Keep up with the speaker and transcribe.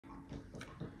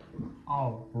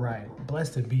All right,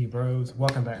 blessed be bros.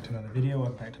 Welcome back to another video.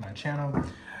 Welcome back to my channel.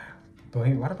 Why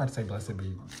am I about to say blessed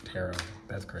be tarot?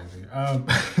 That's crazy.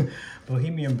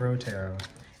 Bohemian Bro Tarot.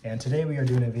 And today we are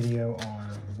doing a video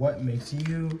on what makes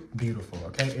you beautiful,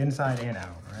 okay? Inside and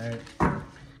out, all right?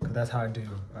 Because that's how I do,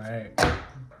 all right?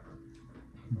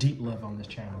 Deep love on this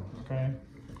channel, okay?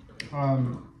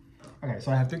 Okay,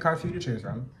 so I have 3 cards for you to choose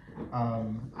from.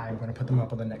 I'm gonna put them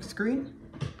up on the next screen.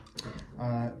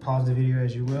 Pause the video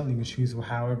as you will. You can choose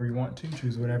however you want to.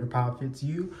 Choose whatever pile fits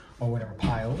you or whatever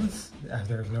piles, as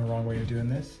there's no wrong way of doing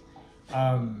this.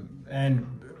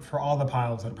 And for all the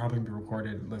piles that'll probably be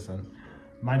recorded, listen,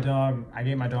 I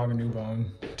gave my dog a new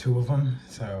bone, 2 of them,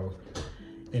 so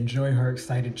enjoy her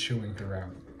excited chewing throughout.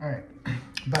 All right,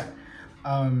 but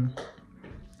I'm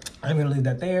gonna leave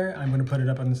that there. I'm gonna put it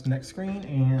up on this next screen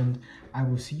and I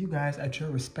will see you guys at your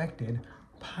respected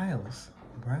piles,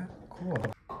 right? Cool.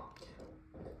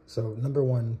 So number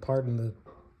 1, pardon the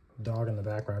dog in the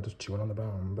background just chewing on the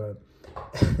bone, but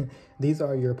these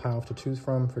are your piles to choose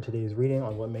from for today's reading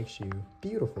on what makes you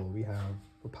beautiful. We have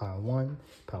pile 1,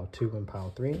 pile 2, and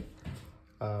pile 3.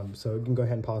 So you can go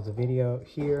ahead and pause the video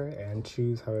here and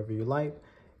choose however you like,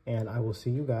 and I will see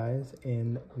you guys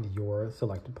in your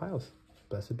selected piles.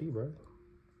 Blessed be, bro.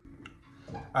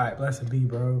 All right, blessed be,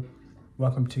 bro.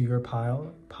 Welcome to your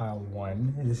pile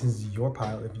 1. This is your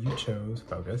pile if you chose,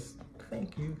 focus.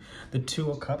 Thank you. The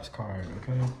 2 of Cups card,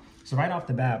 okay? So right off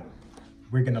the bat,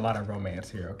 we're getting a lot of romance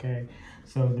here, okay?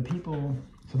 So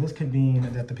this could mean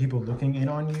that the people looking in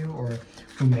on you or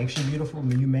who makes you beautiful,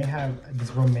 you may have this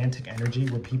romantic energy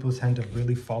where people tend to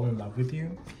really fall in love with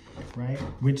you, right?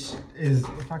 Which is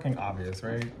fucking obvious,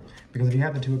 right? Because if you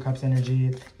have the 2 of Cups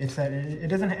energy, it's that it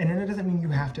doesn't mean you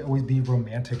have to always be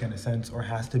romantic in a sense or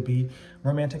has to be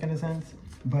romantic in a sense,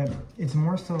 but it's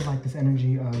more so like this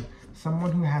energy of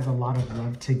someone who has a lot of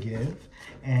love to give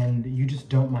and you just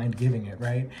don't mind giving it,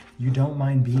 right? You don't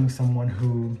mind being someone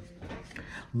who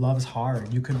loves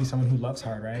hard. You could be someone who loves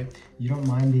hard, right? You don't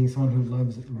mind being someone who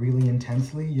loves really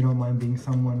intensely. You don't mind being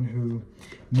someone who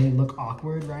may look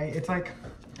awkward, right? It's like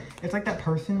that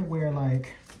person where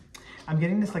like, I'm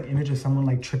getting this like image of someone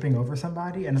like tripping over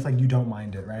somebody and it's like you don't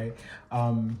mind it, right?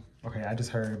 Okay, I just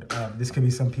heard this could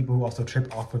be some people who also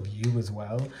trip off of you as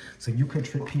well. So you could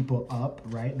trip people up,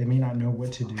 right? They may not know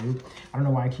what to do. I don't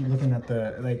know why I keep looking at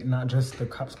the, like, not just the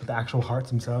cups, but the actual hearts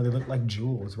themselves. They look like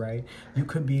jewels, right? You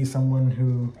could be someone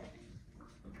who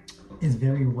is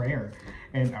very rare.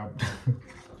 And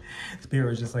Spirit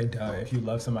was just like, duh, if you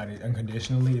love somebody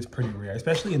unconditionally, it's pretty rare.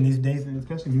 Especially in these days,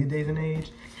 and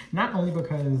age. Not only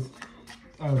because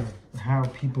of how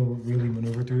people really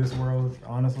maneuver through this world,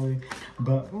 honestly,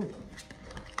 but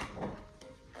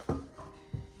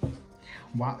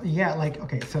wow, yeah, like,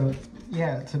 okay, so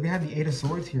yeah, so we have the 8 of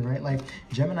Swords here, right? Like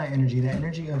Gemini energy, that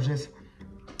energy of just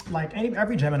like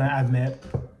every Gemini I've met,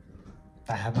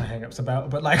 I have my hangups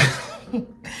about, but like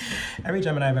every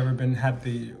Gemini I've ever had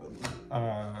the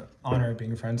honor of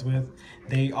being friends with,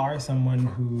 they are someone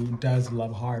who does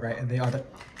love hard, right? And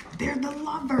they're the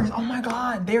lovers. Oh my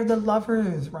God, they're the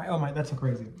lovers, right? Oh my, that's so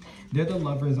crazy. They're the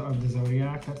lovers of the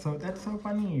zodiac. That's so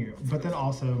funny. But then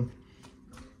also,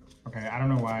 okay, I don't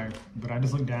know why, but I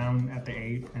just looked down at the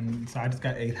 8, and so I just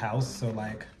got 8th house. So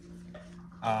like,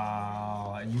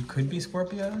 you could be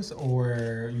Scorpios,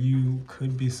 or you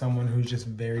could be someone who's just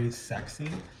very sexy,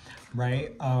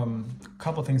 right? A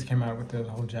couple things came out with the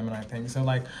whole Gemini thing. So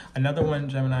like, another one,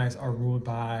 Geminis are ruled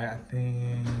by, I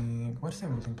think, what's their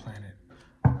ruling planet?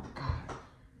 God.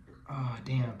 Oh,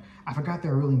 damn. I forgot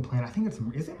their ruling planet. I think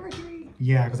is it Mercury?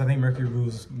 Yeah, because I think Mercury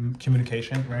rules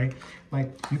communication, right?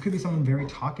 Like, you could be someone very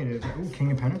talkative. Ooh,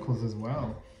 King of Pentacles as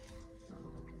well.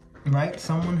 Right?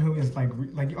 Someone who is like,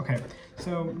 okay.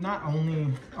 So not only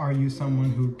are you someone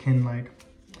who can like,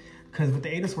 because with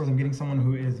the 8 of Swords, I'm getting someone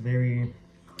who is very,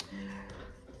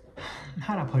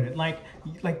 how do I put it? Like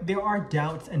there are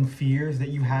doubts and fears that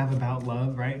you have about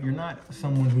love, right? You're not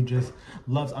someone who just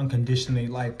loves unconditionally,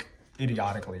 like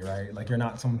idiotically, right? Like you're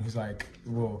not someone who's like,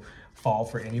 will fall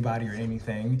for anybody or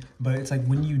anything. But it's like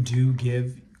when you do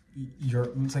give your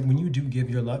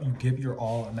love, you give your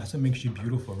all, and that's what makes you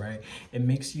beautiful, right? It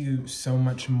makes you so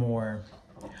much more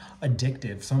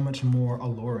addictive, so much more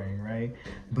alluring, right?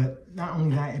 But not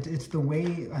only that, it's the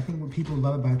way, I think what people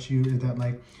love about you is that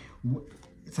like,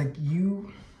 it's like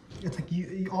you,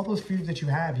 all those fears that you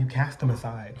have, you cast them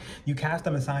aside. You cast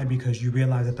them aside because you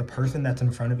realize that the person that's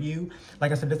in front of you,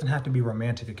 like I said, doesn't have to be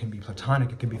romantic. It can be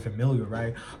platonic. It can be familiar,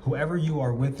 right? Whoever you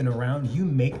are with and around, you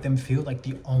make them feel like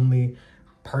the only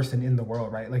person in the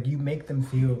world, right? Like you make them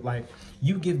feel like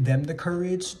you give them the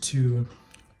courage to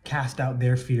cast out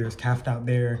their fears, cast out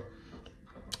their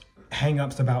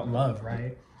hang-ups about love,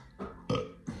 right?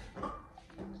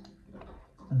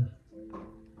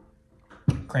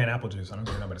 Cran apple juice. I don't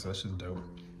care nobody says that's just dope.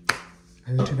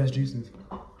 They're the two best juices.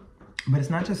 But it's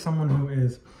not just someone who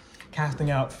is casting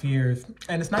out fears,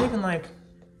 and it's not even like,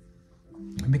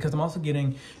 because I'm also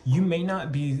getting, you may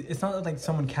not be, it's not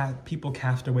like people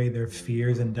cast away their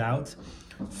fears and doubts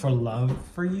for love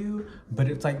for you, but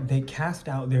it's like they cast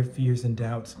out their fears and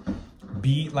doubts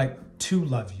to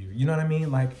love you. You know what I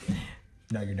mean? Like,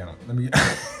 no, you don't. Let me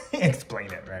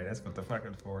explain it, right? That's what the fuck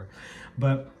it's for.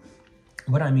 But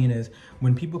what I mean is,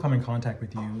 when people come in contact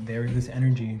with you, there is this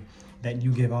energy that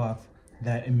you give off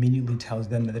that immediately tells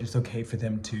them that it's okay for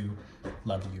them to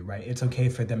love you, right? It's okay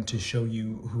for them to show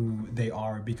you who they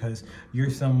are, because you're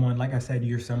someone, like I said,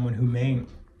 you're someone who may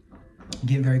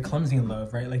get very clumsy in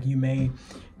love, right? Like, you may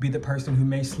be the person who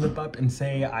may slip up and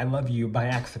say I love you by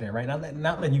accident, right?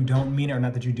 Not that you don't mean it, or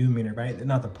not that you do mean it, right?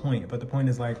 Not the point, but the point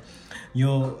is, like,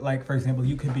 you'll, like, for example,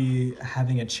 you could be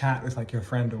having a chat with like your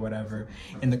friend or whatever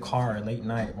in the car late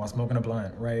night while smoking a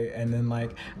blunt, right? And then,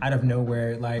 like, out of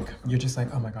nowhere, like, you're just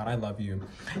like, oh my God, I love you.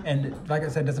 And like I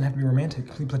said, it doesn't have to be romantic,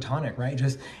 it could be platonic, right?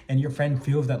 Just, and your friend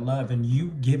feels that love, and you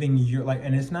giving your, like,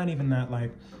 and it's not even that,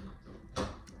 like,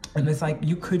 and it's like,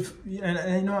 you could,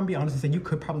 and you know, I'm be honest and say, you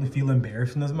could probably feel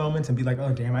embarrassed in those moments and be like,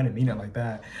 oh damn, I didn't mean it like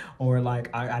that. Or like,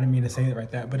 I didn't mean to say it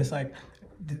like that. But it's like,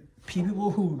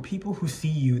 people who see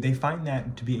you, they find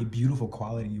that to be a beautiful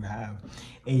quality you have,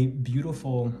 a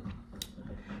beautiful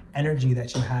energy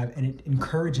that you have, and it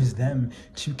encourages them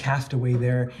to cast away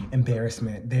their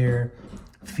embarrassment, their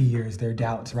fears, their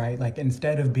doubts, right? Like,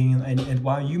 instead of being, and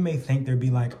while you may think they'd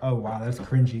be like, oh wow, that's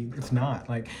cringy, it's not.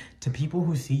 Like, to people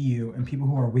who see you and people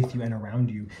who are with you and around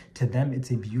you, to them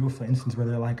it's a beautiful instance where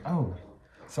they're like, oh,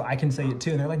 so I can say it too.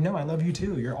 And they're like, no, I love you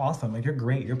too, you're awesome, like, you're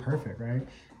great, you're perfect, right?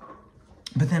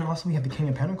 But then also we have the King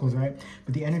of Pentacles, right?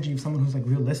 But the energy of someone who's like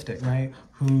realistic, right?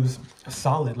 Who's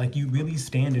solid, like, you really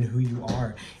stand in who you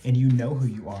are and you know who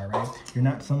you are, right? You're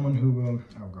not someone who,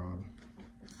 oh God.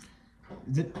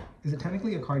 Is it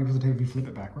technically a card you're supposed to take if you flip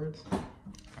it backwards?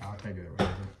 I'll take it.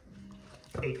 Whatever.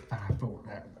 8, 5, 4.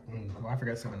 Well, I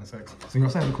forgot 7 and 6. So you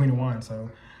also have the Queen of Wands. So,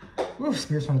 woo,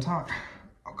 spirits from the top.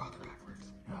 Oh God, they're backwards.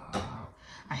 Oh,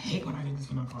 I hate when I do this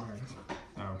with my cards.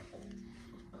 Oh,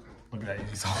 look at that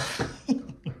easy solve.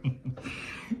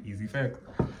 Easy fix.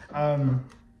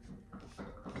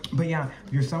 But yeah,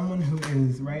 you're someone who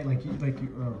is, right. Like you.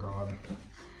 Oh God,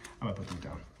 I'm gonna put these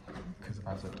down because if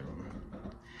I flip through them.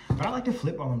 But I like to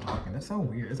flip while I'm talking. That's so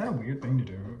weird. Is that a weird thing to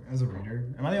do as a reader?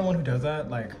 Am I the only one who does that?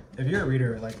 Like, if you're a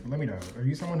reader, like, let me know. Are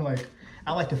you someone who, like,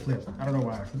 I like to flip. I don't know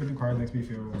why. Flipping through cards makes me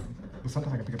feel, but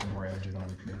sometimes I can pick up more energy than I'm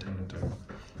intended to.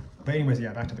 But anyways,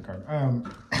 yeah, back to the card.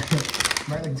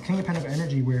 Right, like, it's King of Pentacles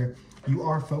energy where you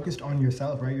are focused on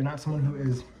yourself, right? You're not someone who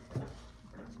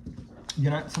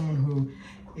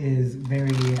is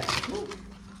very,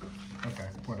 okay,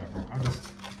 whatever.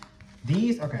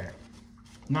 Okay,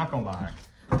 not gonna lie.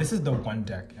 This is the one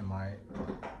deck in my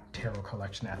tarot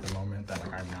collection at the moment that,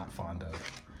 like, I'm not fond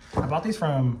of. I bought these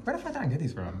from, where the fuck did I get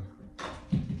these from?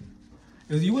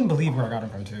 You wouldn't believe where I got them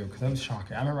from too, because I was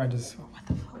shocked. I remember what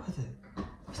the fuck was it?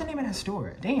 What's the name of that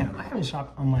store? Damn, I haven't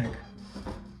shopped on, like,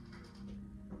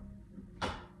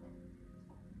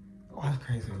 oh, that's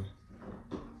crazy.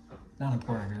 Not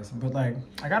important, I guess, but, like,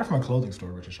 I got it from a clothing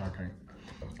store, which is shocking.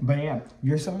 But yeah,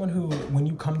 you're someone who, when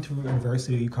you come through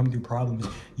adversity, you come through problems,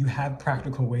 you have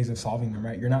practical ways of solving them,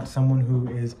 right? You're not someone who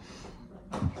is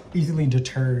easily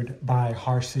deterred by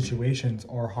harsh situations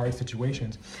or hard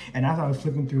situations. And as I was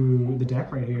flipping through the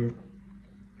deck right here,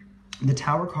 the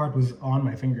Tower card was on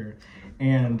my finger,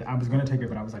 and I was gonna take it,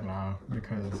 but I was like, nah,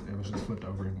 because it was just flipped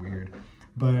over and weird.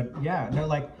 But yeah, no,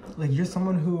 like you're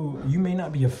someone who, you may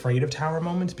not be afraid of Tower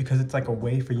moments because it's like a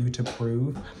way for you to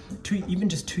prove to, even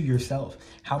just to yourself,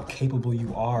 how capable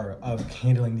you are of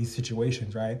handling these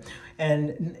situations, right?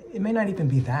 And it may not even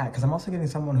be that, because I'm also getting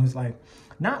someone who's like,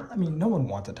 I mean, no one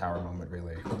wants a Tower moment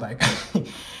really, but like,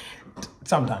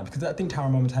 sometimes, because I think Tower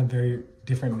moments have very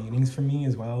different meanings for me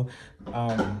as well.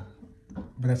 But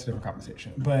that's a different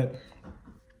conversation. But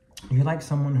you're like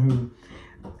someone who,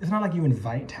 it's not like you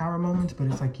invite Tower moments, but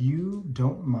it's like you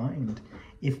don't mind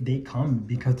if they come,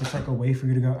 because it's like a way for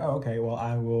you to go, oh, okay, well,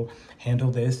 I will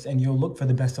handle this, and you'll look for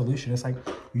the best solution. It's like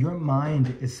your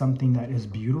mind is something that is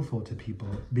beautiful to people,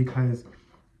 because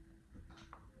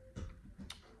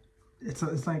it's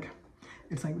like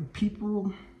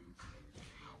people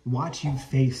watch you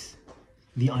face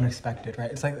the unexpected, right?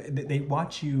 It's like they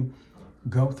watch you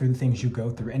go through the things you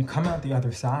go through and come out the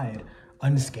other side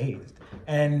unscathed.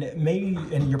 And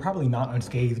you're probably not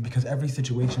unscathed because every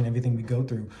situation, everything we go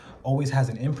through always has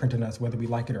an imprint on us, whether we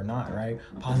like it or not, right?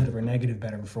 Positive or negative,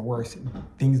 better or for worse,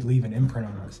 things leave an imprint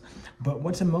on us. But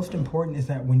what's the most important is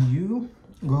that when you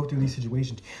go through these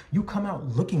situations, you come out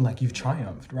looking like you've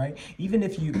triumphed, right? Even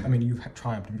if you've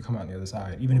triumphed and you come out on the other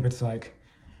side, even if it's like,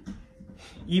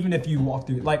 even if you walk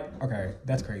through, like, okay,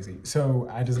 that's crazy. So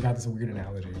I just got this weird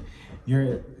analogy.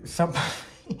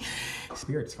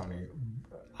 Spirit's funny.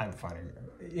 I'm funny.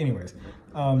 Anyways,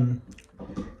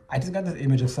 I just got this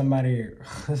image of somebody,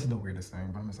 this is the weirdest thing,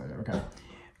 but I'm gonna say it, okay.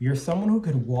 You're someone who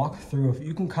could walk through, if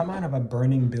you can come out of a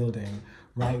burning building,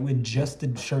 right, with just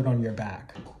the shirt on your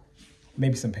back,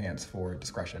 maybe some pants for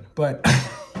discretion, but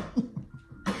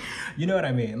you know what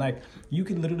I mean? Like, you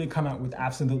could literally come out with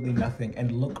absolutely nothing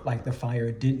and look like the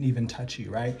fire didn't even touch you,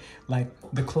 right? Like,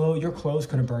 your clothes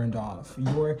could have burned off.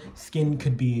 Your skin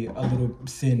could be a little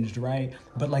singed, right?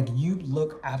 But, like, you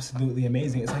look absolutely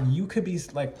amazing. It's like, you could be,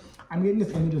 like, I'm getting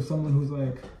this image of someone who's,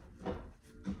 like,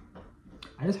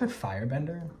 I just heard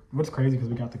firebender. What's crazy, because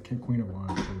we got the Queen of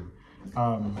Wands, too.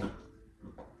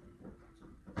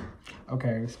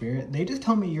 Okay, Spirit, they just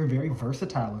tell me you're very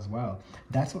versatile as well.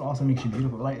 That's what also makes you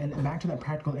beautiful. Like, and back to that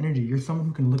practical energy, you're someone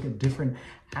who can look at different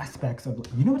aspects of,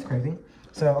 you know what's crazy?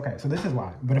 So, okay, so this is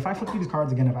why. But if I flip through these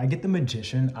cards again, if I get the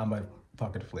Magician, I'm a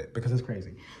fucking flip because it's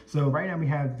crazy. So right now we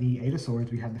have the Eight of Swords,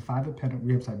 we have the Five of Pentacles,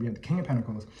 we have the King of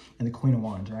Pentacles and the Queen of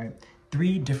Wands, right?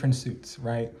 3 different suits,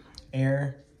 right?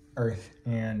 Air, earth,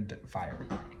 and fire.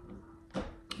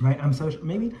 Right,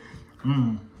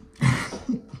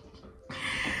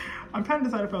 I'm trying to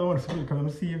decide if I want to switch because I'm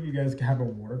gonna see if you guys can have a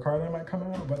water card that might come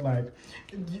out. But like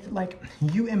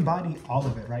you embody all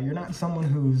of it, right? You're not someone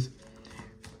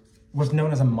what's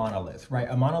known as a monolith, right?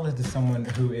 A monolith is someone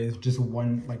who is just a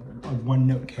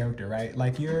one-note character, right?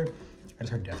 Like I just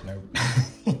heard Death Note.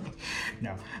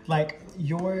 No, like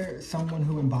you're someone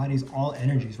who embodies all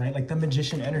energies, right? Like the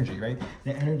Magician energy, right?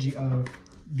 The energy of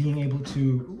being able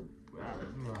to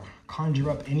conjure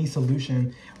up any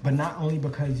solution, but not only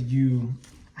because you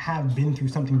have been through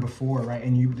something before, right?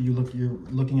 And you're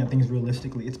looking at things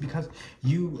realistically. It's because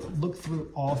you look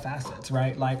through all facets,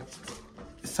 right? Like,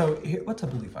 so here, what's a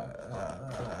belief I'm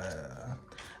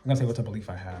gonna say what's a belief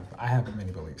I have. I have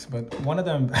many beliefs, but one of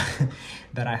them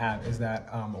that I have is that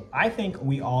I think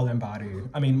we all embody,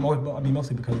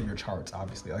 mostly because of your charts,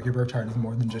 obviously. Like your birth chart is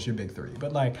more than just your big 3.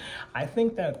 But like, I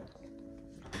think that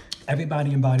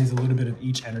everybody embodies a little bit of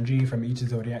each energy from each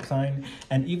zodiac sign.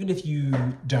 And even if you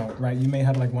don't, right, you may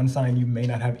have like one sign, you may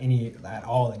not have any at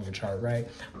all in your chart, right?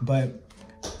 But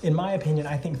in my opinion,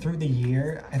 I think through the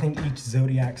year, I think each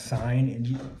zodiac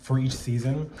sign for each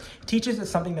season teaches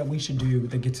us something that we should do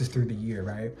that gets us through the year,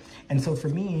 right? And so for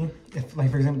me, if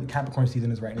like, for example, the Capricorn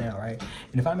season is right now, right?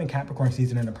 And if I'm in Capricorn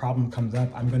season and a problem comes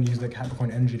up, I'm going to use the Capricorn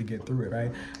energy to get through it,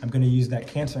 right? I'm going to use that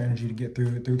Cancer energy to get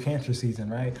through Cancer season,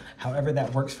 right? However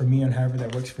that works for me and however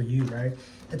that works for you, right?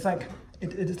 It's like,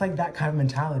 it's like that kind of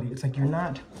mentality. It's like, you're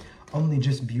not only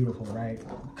just beautiful, right?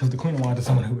 Because the Queen of Wands is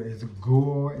someone who is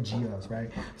gorgeous,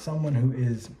 right? Someone who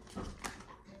is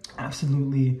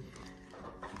absolutely,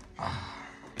 I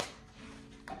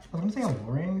was gonna say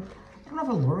alluring. I don't know if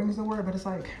alluring is the word, but it's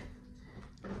like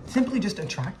simply just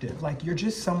attractive. Like you're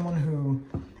just someone who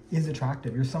is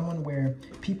attractive. You're someone where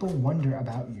people wonder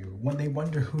about you, when they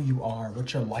wonder who you are,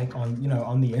 what you're like on,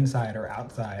 on the inside or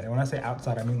outside. And when I say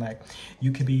outside, I mean like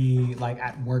you could be like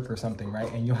at work or something, right?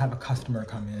 And you'll have a customer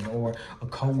come in or a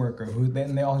coworker who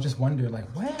then they all just wonder like,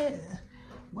 what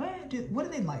do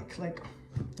they like? Like,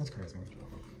 that's crazy.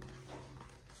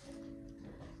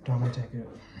 Do I want to take it?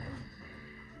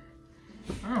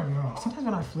 I don't know. Sometimes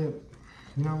when I flip,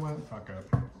 you know what? Fuck up.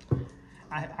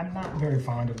 I'm not very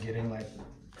fond of getting like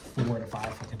 4 to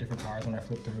 5 fucking different cards when I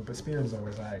flip through, but Spirit is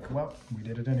always like, well, we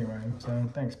did it anyway. So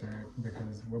thanks, Spirit,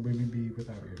 because where would we be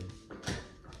without you?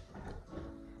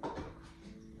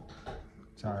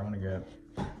 Sorry, I want to get.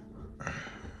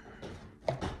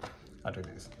 I'll do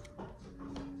these.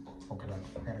 Okay,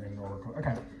 I gotta get an oracle.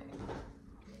 Okay.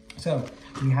 So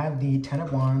we have the 10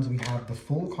 of Wands, we have the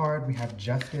Fool card, we have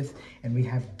Justice, and we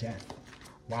have Death.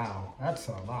 Wow, that's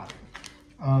a lot.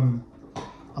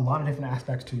 A lot of different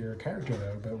aspects to your character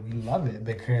though, but we love it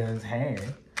because, hey,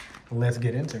 let's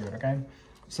get into it, okay?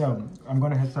 So I'm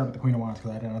going to start with the Queen of Wands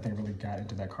because I don't think I really got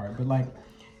into that card, but like,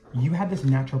 you have this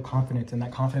natural confidence, and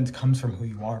that confidence comes from who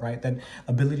you are, right? That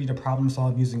ability to problem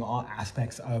solve using all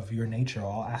aspects of your nature,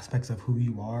 all aspects of who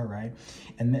you are, right?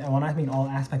 And when I mean all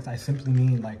aspects, I simply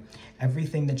mean like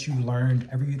everything that you learned,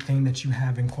 everything that you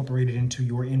have incorporated into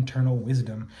your internal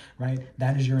wisdom, right?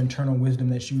 That is your internal wisdom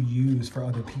that you use for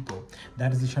other people.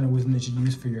 That is the internal wisdom that you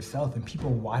use for yourself, and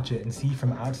people watch it and see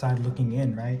from outside looking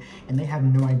in, right? And they have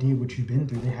no idea what you've been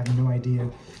through. They have no idea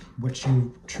what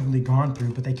you've truly gone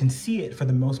through, but they can see it for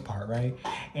the most part, right?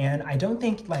 And I don't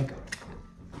think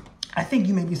I think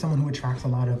you may be someone who attracts a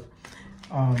lot of,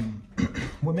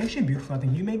 what makes you beautiful, I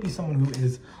think you may be someone who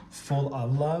is full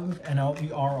of love, and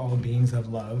we are all beings of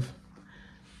love.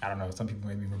 I don't know, some people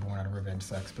maybe were born out of revenge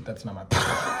sex, but that's not my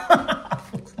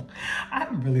I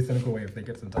have a really cynical way of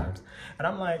thinking sometimes. And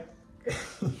I'm like,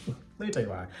 let me tell you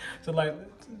why. So like,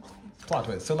 plot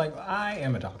twist. So like, I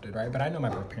am adopted, right? But I know my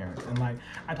birth parents, and like,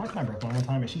 I talked to my birth mom one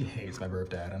time, and she hates my birth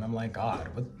dad, and I'm like, God,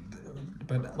 what?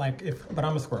 But like, but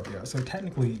I'm a Scorpio, so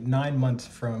technically 9 months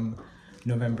from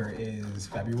November is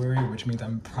February, which means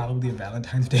I'm probably a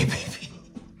Valentine's Day baby.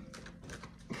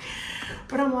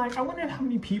 But I'm like, I wonder how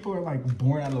many people are like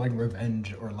born out of like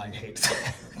revenge or like hate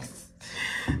sex.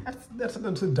 that's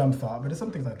a dumb thought, but it's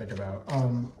some things I think about.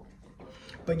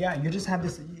 But yeah, you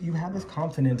have this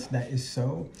confidence that is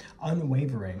so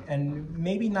unwavering, and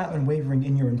maybe not unwavering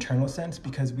in your internal sense,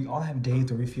 because we all have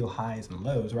days where we feel highs and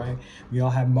lows, right? We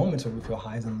all have moments where we feel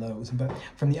highs and lows, but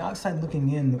from the outside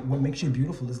looking in, what makes you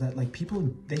beautiful is that like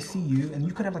people, they see you, and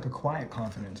you could have like a quiet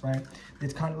confidence, right?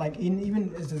 It's kind of like,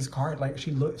 even as this card, like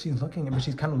she's looking, but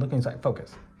she's kind of looking like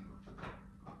focus.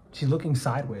 She's looking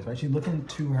sideways, right? She's looking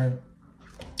to her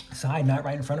side, not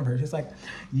right in front of her. It's just like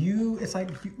it's like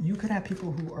you could have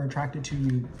people who are attracted to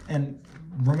you, and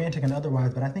romantic and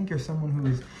otherwise, but I think you're someone who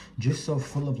is just so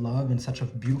full of love and such a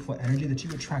beautiful energy that you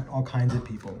attract all kinds of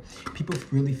people. People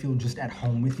really feel just at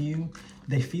home with you.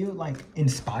 They feel like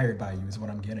inspired by you is what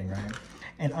I'm getting, right?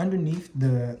 And underneath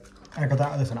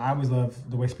listen, I always love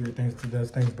the way Spirit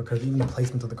does things, because even the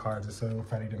placement of the cards is so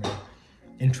funny to me,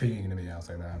 intriguing to me, I'll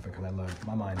say that, because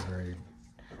my mind's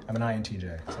I'm an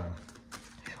INTJ, so.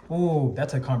 Oh,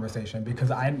 that's a conversation,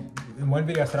 because in one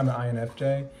video I said I'm an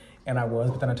INFJ, and I was,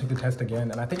 but then I took the test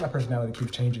again, and I think my personality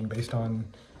keeps changing based on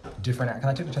different, because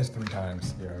I took the test 3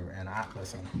 times, and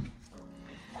listen,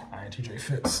 INTJ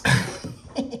fits.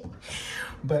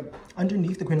 But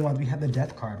underneath the Queen of Wands, we have the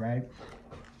Death card, right?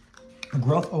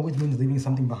 Growth always means leaving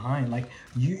something behind. Like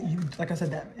you, like I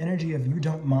said, that energy of you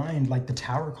don't mind, like the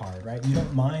Tower card, right? You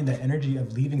don't mind the energy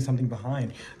of leaving something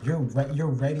behind. You're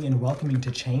ready and welcoming to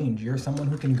change. You're someone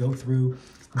who can go through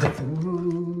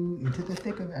into the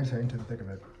thick of it. I'm sorry, into the thick of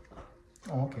it.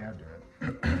 Oh, okay, I'll do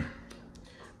it.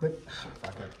 But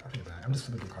fuck it, I'll do that. I'm just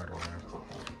flipping the card over there.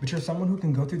 But you're someone who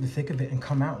can go through the thick of it and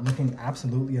come out looking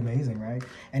absolutely amazing, right?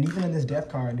 And even in this Death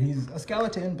card, he's a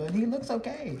skeleton, but he looks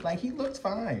okay. Like, he looks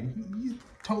fine. He's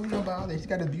totally no bother. He's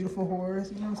got a beautiful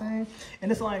horse, you know what I'm saying?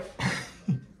 And it's like,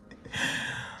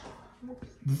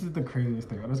 this is the craziest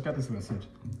thing. I just got this message.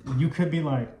 You could be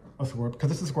like a Scorpio, because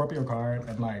it's a Scorpio card,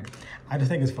 and like, I just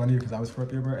think it's funny because I was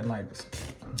Scorpio, and like,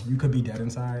 you could be dead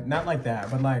inside. Not like that,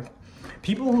 but like,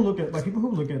 people who look at like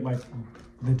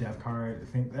the Death card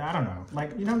think, I don't know,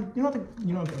 like, you know what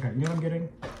I'm getting?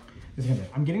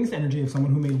 I'm getting this energy of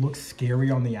someone who may look scary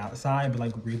on the outside, but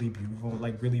like really beautiful,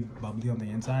 like really bubbly on the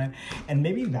inside. And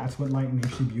maybe that's what like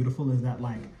makes you beautiful, is that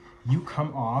like you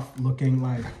come off looking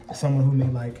like someone who may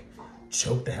like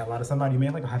choke the hell out of somebody. You may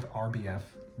like have RBF,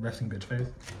 resting bitch face,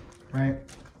 right?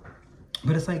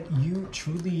 But it's like you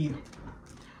truly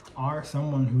are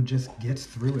someone who just gets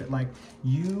through it. Like,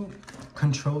 you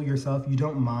control yourself. You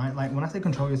don't mind. Like, when I say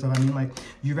control yourself, I mean like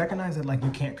you recognize that like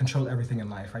you can't control everything in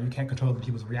life, right? You can't control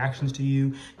people's reactions to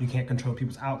you. You can't control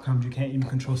people's outcomes. You can't even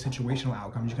control situational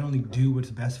outcomes. You can only do what's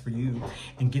best for you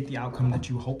and get the outcome that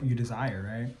you hope you desire,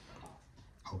 right?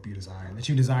 That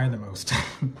you desire the most.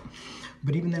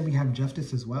 But even then, we have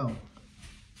Justice as well,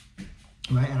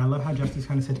 right? And I love how Justice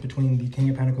kind of sits between the King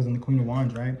of Pentacles and the Queen of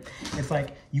Wands, right? It's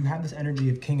like you have this energy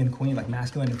of king and queen, like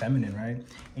masculine and feminine, right?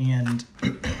 And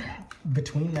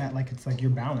between that, like, it's like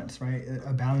your balance, right?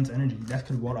 A balanced energy. That's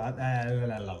because what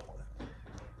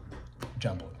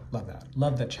jumbled. Love that.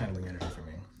 Love that channeling energy for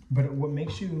me. But what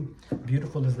makes you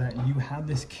beautiful is that you have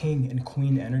this king and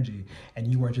queen energy, and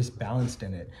you are just balanced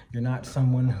in it. You're not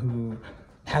someone who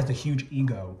has a huge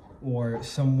ego, or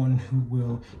someone who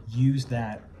will use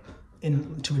that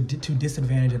to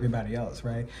disadvantage everybody else,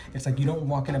 right? It's like you don't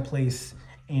walk in a place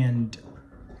and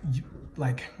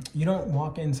you don't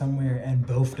walk in somewhere and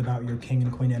boast about your king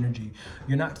and queen energy.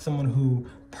 You're not someone who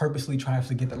purposely tries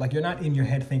to get that. Like, you're not in your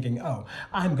head thinking, oh,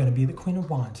 I'm gonna be the Queen of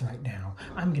Wands right now,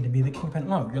 I'm gonna be the King of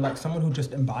Pentacles. No, you're like someone who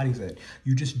just embodies it.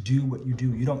 You just do what you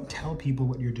do. You don't tell people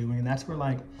what you're doing. And that's where,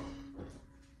 like,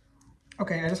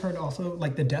 okay, I just heard also,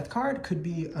 like, the Death card could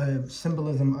be a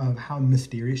symbolism of how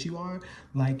mysterious you are.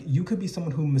 Like, you could be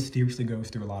someone who mysteriously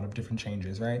goes through a lot of different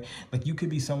changes, right? Like, you could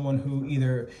be someone who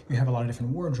either you have a lot of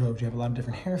different wardrobes, you have a lot of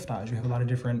different hairstyles, you have a lot of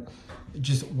different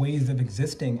just ways of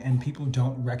existing, and people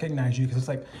don't recognize you because it's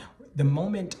like, the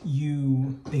moment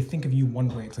they think of you one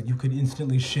way, it's like you could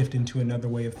instantly shift into another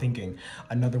way of thinking,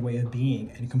 another way of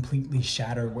being, and completely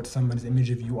shatter what somebody's image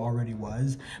of you already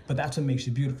was. But that's what makes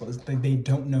you beautiful. It's like they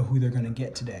don't know who they're gonna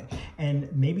get today. And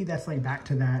maybe that's like back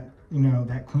to that, you know,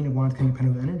 that Queen of Wands, King of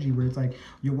Pentacles energy, where it's like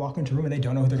you walk into a room and they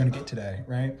don't know who they're gonna get today,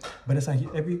 right? But it's like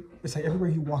everywhere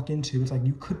you walk into, it's like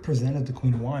you could present as the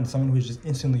Queen of Wands, someone who's just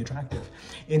instantly attractive,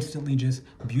 instantly just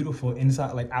beautiful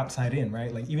inside, like outside in,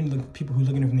 right? Like even the people who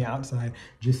look at it from the outside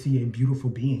just see a beautiful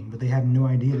being, but they have no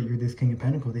idea that you're this King of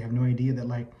Pentacles. They have no idea that,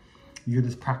 like, you're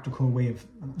this practical way of,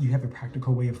 you have a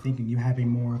practical way of thinking. You have a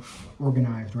more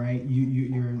organized, right?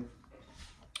 You're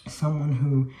someone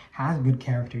who has good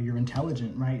character. You're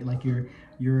intelligent, right? Like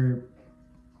you're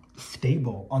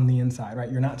stable on the inside,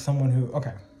 right? You're not someone who,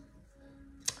 okay,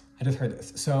 I just heard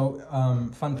this. So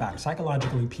fun fact,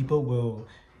 psychologically, people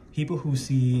who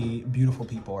see beautiful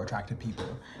people or attractive people,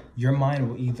 your mind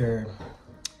will either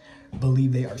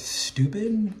believe they are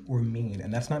stupid or mean.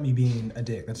 And that's not me being a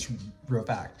dick, that's real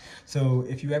fact. So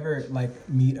if you ever like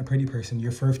meet a pretty person,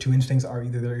 your first two instincts are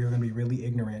either that you're gonna be really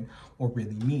ignorant or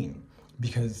really mean,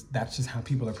 because that's just how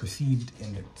people are perceived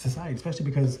in society, especially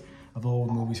because of old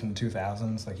movies from the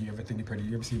 2000s. Like, you ever think you're pretty,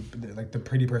 you ever see like the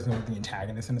pretty person with the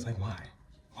antagonist, and it's like, why?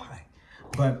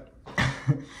 But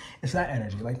it's that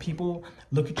energy. Like, people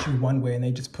look at you one way and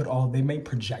they just they may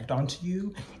project onto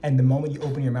you, and the moment you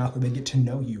open your mouth, or they get to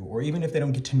know you, or even if they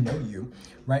don't get to know you,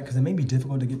 right? Because it may be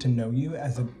difficult to get to know you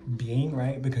as a being,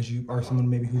 right? Because you are someone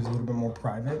maybe who's a little bit more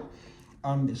private.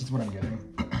 It's just what I'm getting.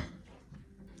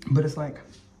 But it's like,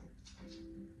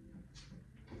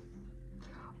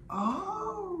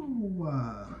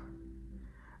 oh,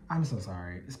 I'm so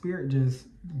sorry. Spirit just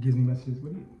gives me messages.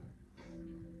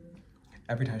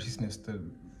 Every time she sniffs the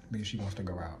leaf, she wants to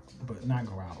go out, but not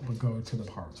go out, but go to the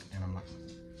park. And I'm like,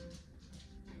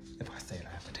 if I say it,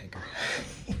 I have to take her.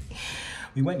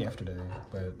 We went yesterday,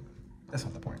 but that's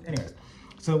not the point. Anyways,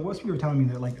 so what you were telling me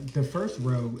that, like, the first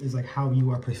row is like how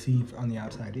you are perceived on the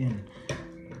outside in.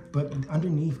 But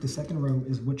underneath, the second row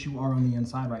is what you are on the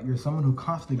inside, right? You're someone who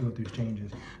constantly goes through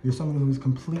changes. You're someone who is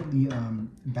completely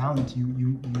balanced.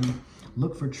 You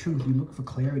look for truth. You look for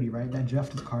clarity, right? That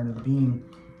Justice card of being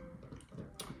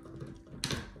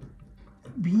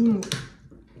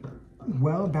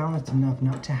well balanced enough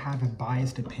not to have a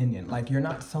biased opinion. Like, you're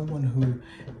not someone who,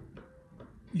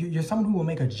 you're someone who will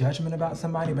make a judgment about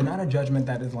somebody, but not a judgment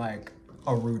that is like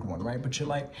a rude one, right? But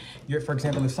for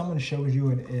example, if someone shows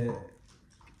you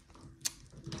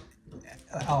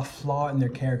a flaw in their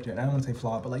character, and I don't want to say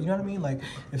flaw, but like, you know what I mean? Like,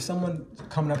 if someone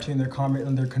coming up to you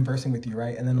and they're conversing with you,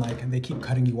 right? And then like they keep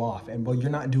cutting you off, and well, you're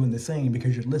not doing the same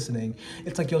because you're listening.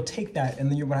 It's like, you'll take that, and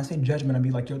then when I say judgment, I'll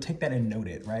be like, you'll take that and note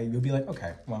it, right? You'll be like,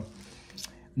 okay, well,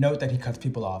 note that he cuts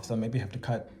people off, so maybe have to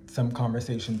cut some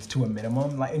conversations to a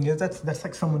minimum. Like, and that's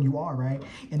like someone you are, right?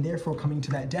 And therefore, coming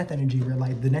to that death energy, where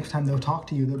like the next time they'll talk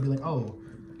to you, they'll be like, oh,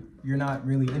 you're not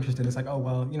really interested. It's like, oh,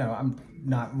 well, you know, I'm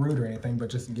not rude or anything,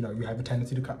 but just, you know, you have a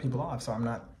tendency to cut people off, so I'm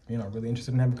not, you know, really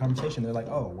interested in having a conversation. They're like,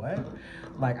 oh, what?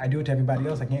 Like, I do it to everybody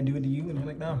else, I can't do it to you? And you're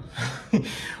like, no.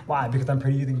 Why? Because I'm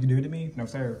pretty, you think you can do it to me? No,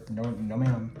 sir. No,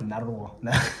 ma'am. Not at all.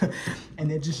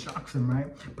 And it just shocks them, right?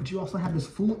 But you also have this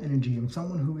Fool energy of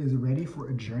someone who is ready for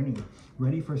a journey,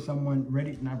 maybe you are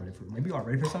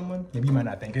ready for someone. Maybe you might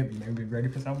not think it, but you may be ready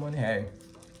for someone. Hey,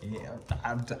 yeah,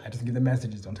 I just give the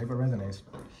messages, don't take what resonates.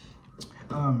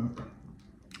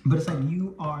 But it's like,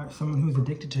 you are someone who's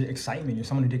addicted to excitement. You're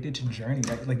someone addicted to journey.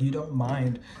 Like you don't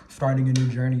mind starting a new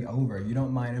journey over. You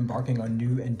don't mind embarking on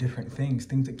new and different things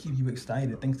that keep you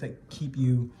excited, things that keep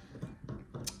you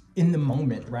in the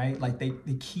moment, right? Like they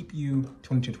keep you,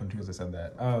 22 as I said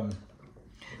that.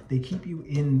 They keep you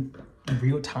in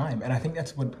real time. And I think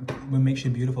that's what makes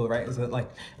you beautiful, right? Is that like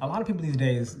a lot of people these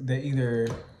days, they either,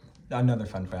 another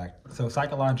fun fact. So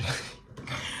psychologically,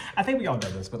 I think we all know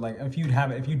this, but like if you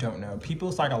don't know,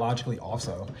 people psychologically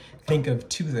also think of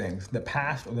two things, the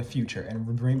past or the future, and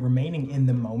remaining in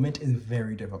the moment is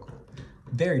very difficult.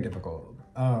 Very difficult.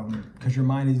 Because your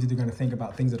mind is either going to think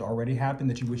about things that already happened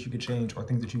that you wish you could change, or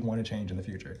things that you want to change in the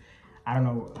future. I don't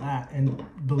know. And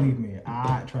believe me,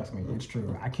 trust me, it's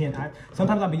true.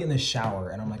 Sometimes I'll be in the shower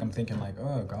and I'm thinking like,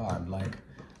 oh God, like,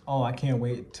 oh, I can't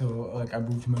wait till like I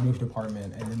move to my new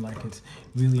apartment and then like it's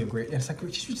really a great, it's like,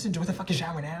 just enjoy the fucking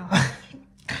shower now.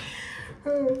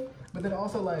 But then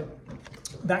also like,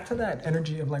 back to that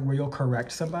energy of like where you'll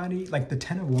correct somebody, like the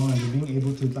 10 of Wands, being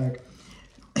able to like,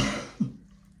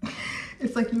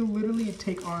 it's like you literally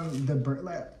take on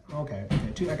the okay,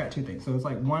 I got two things. So it's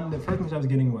like one, the first message I was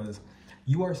getting was,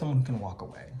 you are someone who can walk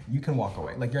away. You can walk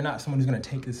away. Like you're not someone who's gonna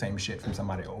take the same shit from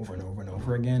somebody over and over and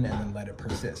over again and then let it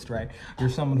persist, right? You're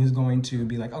someone who's going to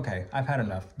be like, okay, I've had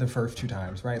enough the first 2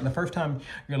 times, right? The first time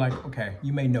you're like, okay,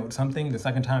 you may note something. The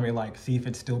second time you're like, see if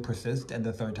it still persists. And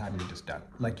the third time you're just done.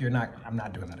 Like I'm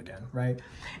not doing that again, right?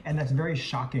 And that's very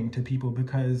shocking to people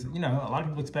because, you know, a lot of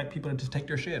people expect people to just take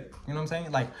their shit. You know what I'm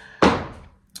saying? Like,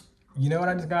 you know what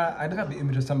I just got? I just got the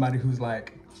image of somebody who's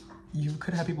like, you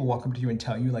could have people walk up to you and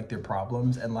tell you like their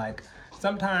problems, and like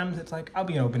sometimes it's like I'll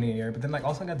be an open ear, but then like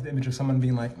also I got the image of someone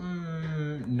being like,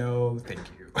 no thank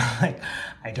you. Like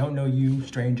I don't know you,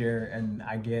 stranger, and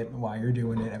I get why you're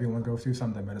doing it. Everyone goes through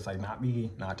something, but it's like not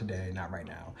me, not today, not right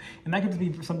now. And that could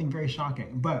be something very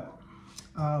shocking. But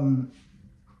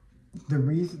the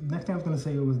next thing I was gonna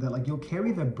say was that like you'll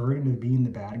carry the burden of being the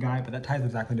bad guy, but that ties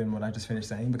exactly into what I just finished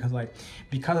saying, because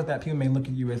of that, people may look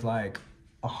at you as like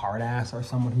a hard ass or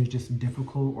someone who's just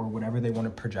difficult or whatever they want to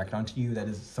project onto you that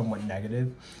is somewhat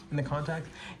negative in the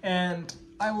context. And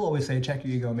I will always say, check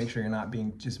your ego, make sure you're not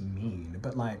being just mean.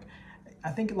 But like, I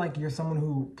think like you're someone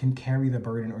who can carry the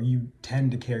burden, or you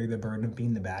tend to carry the burden of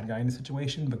being the bad guy in the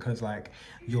situation, because like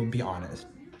you'll be honest,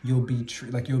 you'll be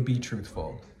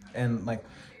truthful, and like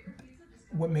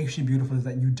what makes you beautiful is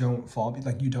that you don't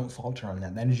falter on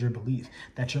that. That is your belief.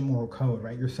 That's your moral code,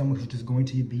 right? You're someone who's just going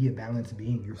to be a balanced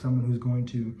being. You're someone who's going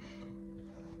to,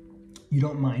 you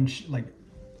don't mind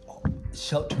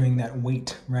sheltering that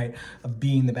weight, right, of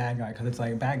being the bad guy, because it's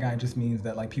like bad guy just means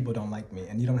that like people don't like me,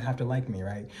 and you don't have to like me,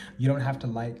 right? You don't have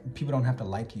to people don't have to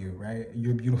like you, right?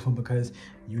 You're beautiful because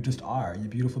you just are. You're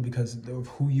beautiful because of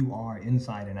who you are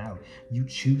inside and out. You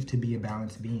choose to be a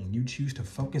balanced being. You choose to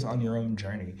focus on your own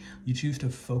journey. You choose to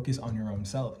focus on your own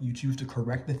self. You choose to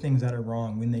correct the things that are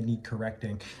wrong when they need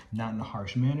correcting, not in a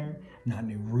harsh manner, not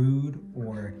in a rude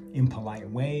or impolite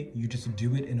way. You just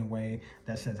do it in a way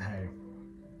that says, hey,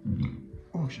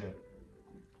 oh shit,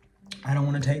 I don't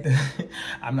want to take this.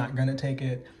 I'm not gonna take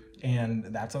it, and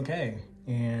that's okay.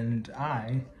 And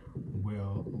I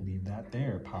will leave that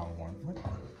there, Power One. What?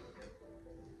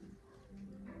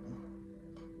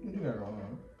 You got it all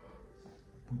on.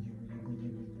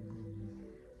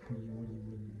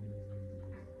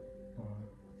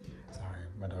 Sorry,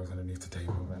 my dog's underneath the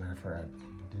table and I forgot.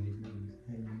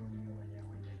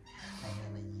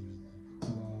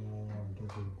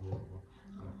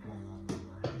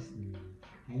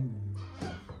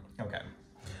 Okay.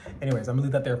 Anyways, I'm gonna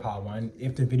leave that there, Power One.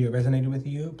 If the video resonated with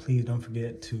you, please don't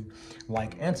forget to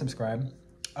like and subscribe.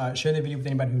 Share the video with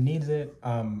anybody who needs it.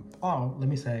 Let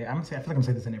me say, I feel like I'm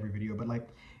saying this in every video, but like,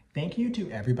 thank you to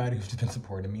everybody who's been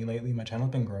supporting me lately. My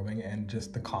channel's been growing, and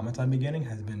just the comments I've been getting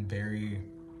has been very,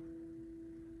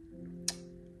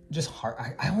 just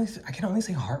I can only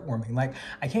say heartwarming. Like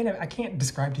I can't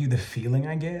describe to you the feeling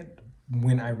I get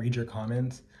when I read your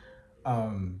comments.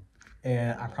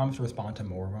 And I promise to respond to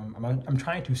more of them. I'm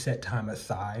trying to set time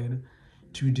aside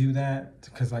to do that,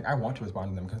 because like I want to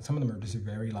respond to them, because some of them are just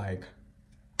very like,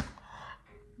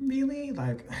 really?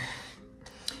 Like,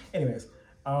 anyways,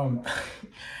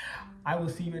 I will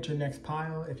see you at your next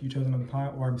pile if you chose another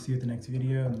pile, or I will see you at the next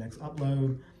video, the next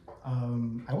upload.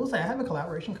 I will say I have a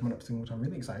collaboration coming up soon, which I'm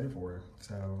really excited for.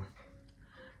 So,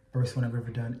 first one I've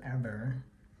ever done ever.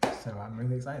 So I'm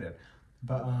really excited.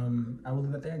 But I will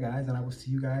leave it there, guys, and I will see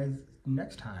you guys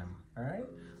next time. All right?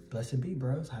 Blessed be,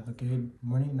 bros. Have a good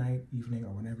morning, night, evening,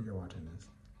 or whenever you're watching this.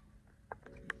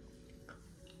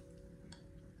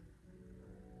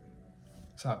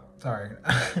 So, sorry.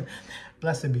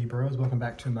 Blessed be, bros. Welcome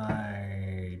back to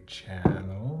my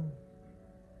channel.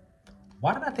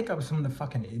 Why did I think I was from the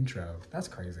fucking intro? That's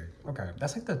crazy. Okay,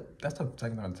 that's the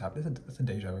second on the top. That's a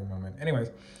deja vu moment. Anyways,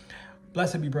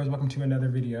 blessed be, bros. Welcome to another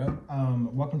video.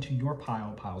 Welcome to your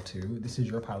pile 2. This is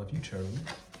your pile if you chose.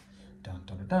 Dun,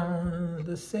 dun, dun, dun,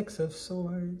 the 6 of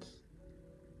Swords.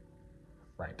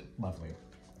 Right, lovely.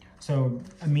 So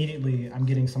immediately I'm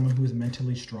getting someone who is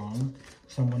mentally strong,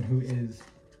 someone who is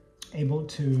able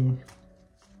to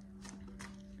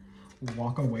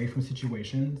walk away from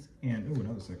situations and, ooh,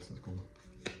 another 6, that's cool.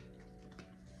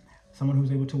 Someone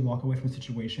who's able to walk away from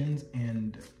situations,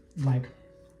 and like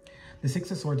the 6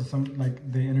 of Swords is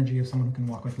the energy of someone who can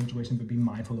walk away from situations, but be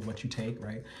mindful of what you take,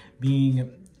 right?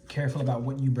 Being careful about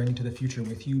what you bring to the future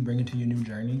with you, bring into your new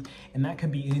journey. And that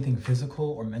could be anything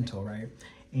physical or mental, right?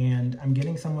 And I'm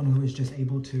getting someone who is just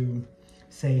able to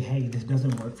say, hey, this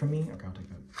doesn't work for me. Okay, I'll take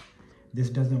that. This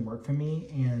doesn't work for me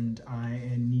and I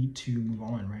need to move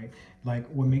on, right? Like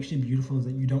what makes you beautiful is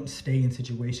that you don't stay in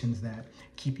situations that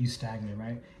keep you stagnant,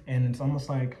 right? And it's almost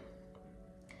like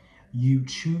you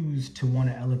choose to want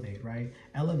to elevate, right?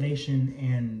 Elevation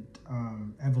and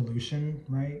evolution,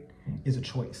 right, is a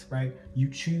choice, right? You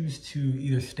choose to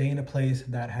either stay in a place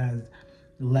that has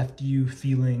left you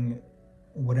feeling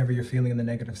whatever you're feeling in the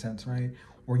negative sense, right?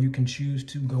 Or you can choose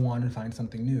to go on and find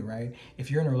something new, right? If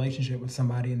you're in a relationship with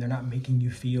somebody and they're not making you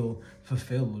feel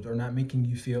fulfilled or not making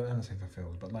you feel, I don't say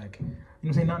fulfilled, but like, you know what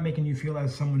I'm saying, not making you feel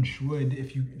as someone should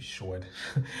if you should,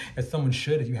 as someone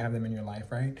should if you have them in your life,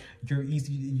 right?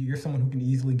 You're someone who can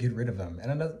easily get rid of them.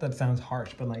 And I know that sounds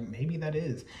harsh, but like maybe that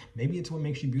is. Maybe it's what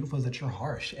makes you beautiful is that you're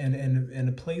harsh. And in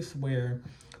a place where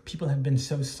people have been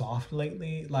so soft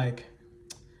lately, like,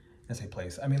 I say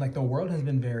place, I mean like the world has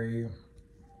been very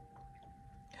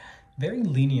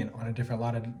lenient on a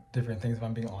lot of different things, if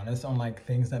I'm being honest, on like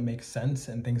things that make sense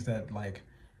and things that like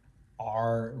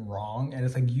are wrong. And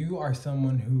it's like you are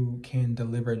someone who can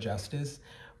deliver justice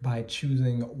by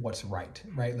choosing what's right?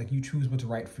 Like you choose what's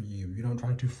right for you. You don't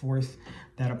try to force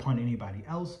that upon anybody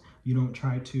else. You don't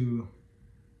try to,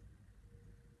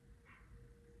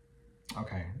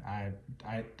 okay, I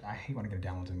hate when I get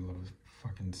downloads in the middle of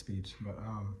fucking speech, but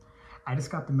I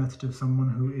just got the message of someone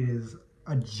who is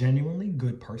a genuinely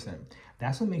good person.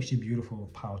 That's what makes you beautiful,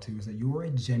 Pile 2, is that you are a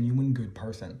genuine good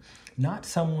person. Not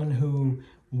someone who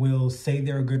will say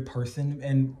they're a good person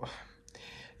and,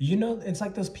 you know, it's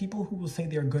like those people who will say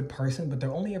they're a good person, but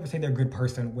they'll only ever say they're a good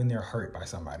person when they're hurt by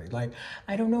somebody. Like,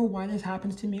 I don't know why this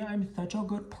happens to me. I'm such a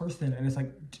good person. And it's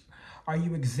like, are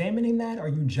you examining that? Are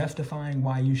you justifying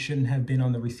why you shouldn't have been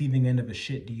on the receiving end of a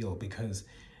shit deal because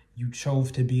you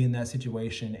chose to be in that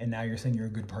situation and now you're saying you're a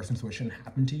good person so it shouldn't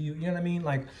happen to you? You know what I mean?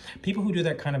 Like, people who do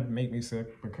that kind of make me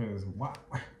sick because, wow.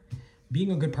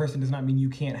 Being a good person does not mean you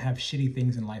can't have shitty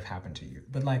things in life happen to you.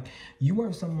 But like, you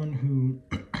are someone who,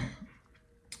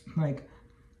 like,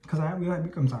 because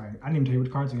I'm sorry, I didn't even tell you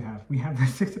which cards we have. We have the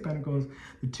 6 of Pentacles,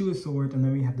 the 2 of Swords, and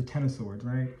then we have the 10 of Swords,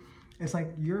 right? It's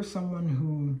like, you're someone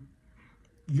who,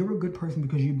 you're a good person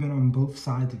because you've been on both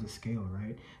sides of the scale,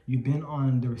 right? You've been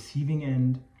on the receiving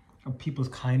end of people's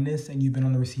kindness and you've been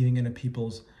on the receiving end of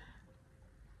people's,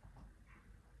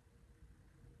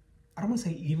 I don't want to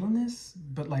say evilness,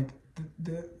 but like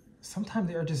sometimes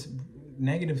there are just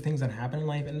negative things that happen in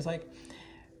life and it's like,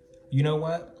 you know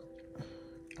what?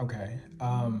 Okay,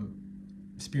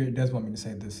 Spirit does want me to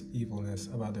say this evilness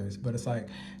of others, but it's like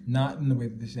not in the way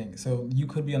that they think. So you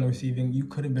could be on the receiving, you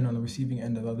could have been on the receiving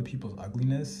end of other people's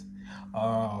ugliness.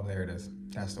 Oh, there it is.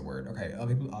 That's the word. Okay,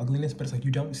 other people's ugliness, but it's like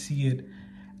you don't see it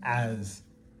as,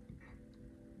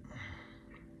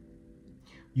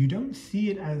 you don't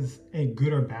see it as a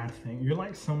good or bad thing. You're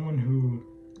like someone who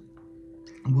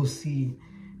will see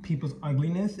people's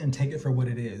ugliness and take it for what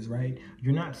it is, right?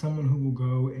 You're not someone who will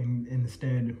go and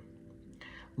instead,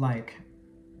 like,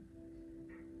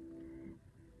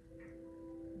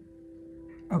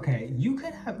 okay, you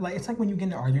could have, like, it's like when you get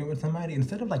in an argument with somebody,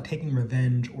 instead of like taking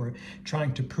revenge or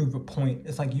trying to prove a point,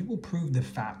 it's like you will prove the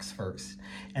facts first.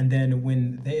 And then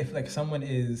when if like someone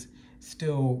is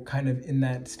still kind of in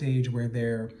that stage where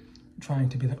they're trying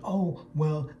to be like, oh,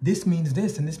 well, this means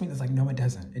this and this means, it's like, no, it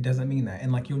doesn't. It doesn't mean that.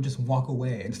 And like, you'll just walk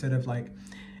away instead of like,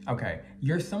 okay,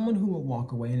 you're someone who will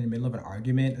walk away in the middle of an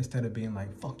argument instead of being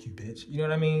like, fuck you, bitch. You know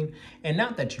what I mean? And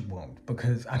not that you won't,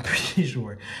 because I'm pretty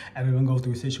sure everyone goes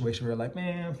through a situation where like,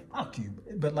 man, fuck you.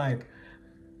 But like,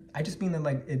 I just mean that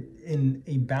like in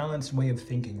a balanced way of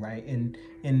thinking, right?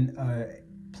 In a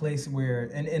place where,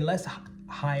 and less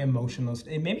high emotional,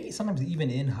 and maybe sometimes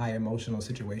even in high emotional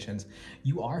situations,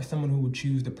 you are someone who would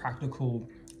choose the practical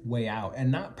way out, and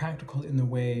not practical in the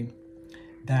way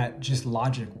that just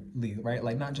logically, right?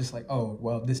 Like not just like, oh,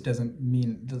 well, this doesn't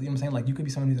mean, you know what I'm saying? Like you could be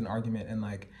someone who's in an argument and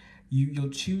like you'll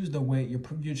choose the way,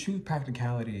 you choose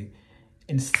practicality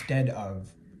instead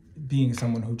of being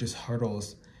someone who just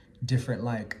hurdles different,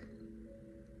 like,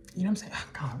 you know what I'm saying? Oh,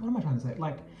 God, what am I trying to say?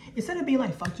 Like, instead of being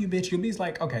like, fuck you, bitch, you'll be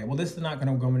like, okay, well, this is not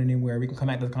gonna go anywhere. We can come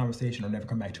back to the conversation or never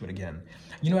come back to it again.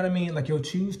 You know what I mean? Like, you'll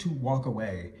choose to walk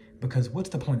away because what's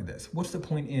the point of this? What's the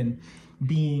point in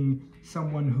being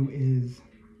someone who is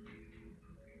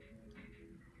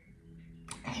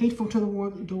hateful to the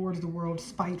world, towards the world,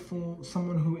 spiteful,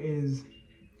 someone who is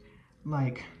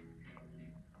like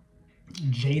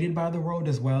jaded by the world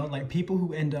as well. Like people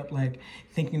who end up like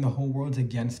thinking the whole world's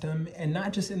against them, and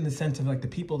not just in the sense of like the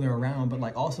people they're around, but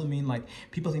like also mean like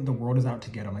people think the world is out to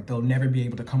get them. Like they'll never be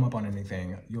able to come up on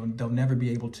anything. They'll never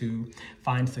be able to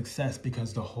find success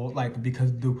because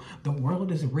because the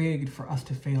world is rigged for us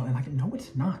to fail. And like, no,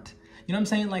 it's not. You know what I'm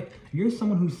saying? Like you're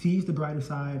someone who sees the brighter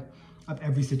side of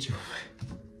every situation.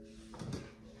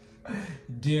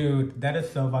 Dude, that is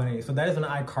so funny. So that is an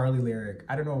iCarly lyric.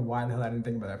 I don't know why the hell I didn't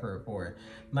think about that before.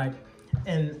 Like,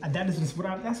 and that is just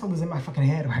that's what was in my fucking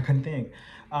head where I couldn't think.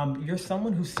 You're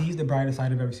someone who sees the brighter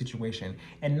side of every situation,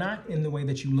 and not in the way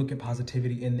that you look at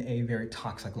positivity in a very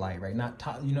toxic light, right?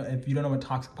 You know, if you don't know what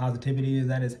toxic positivity is,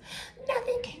 that is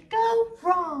nothing can go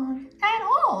wrong at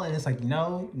all. And it's like,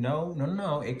 no,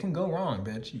 it can go wrong,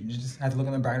 bitch. You just have to look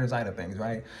on the brighter side of things,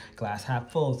 right? Glass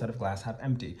half full instead of glass half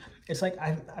empty. It's like,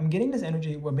 I'm getting this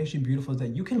energy. What makes you beautiful is that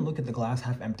you can look at the glass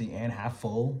half empty and half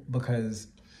full, because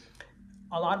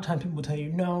a lot of times people will tell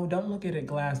you, no, don't look at it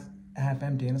glass half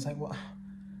empty. And it's like, well,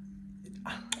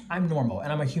 I'm normal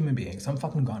and I'm a human being, so I'm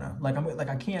fucking gonna.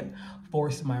 I can't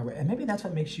force my way. And maybe that's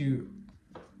what makes you,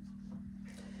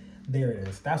 there it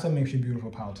is. That's what makes you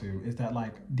beautiful, pal, too, is that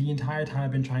like the entire time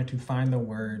I've been trying to find the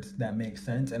words that make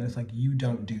sense, and it's like, you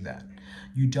don't do that.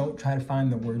 You don't try to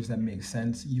find the words that make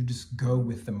sense. You just go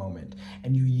with the moment,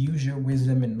 and you use your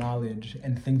wisdom and knowledge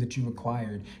and things that you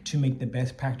acquired to make the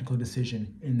best practical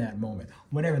decision in that moment,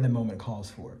 whatever the moment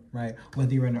calls for, right?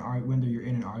 Whether you're in an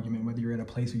argument, whether you're in a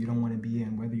place where you don't want to be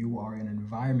in, whether you are in an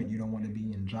environment you don't want to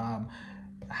be in, job,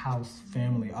 house,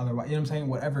 family, otherwise, you know what I'm saying?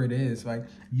 Whatever it is, like,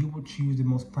 you will choose the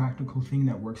most practical thing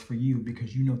that works for you,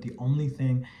 because you know the only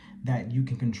thing that you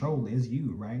can control is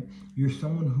you, right? You're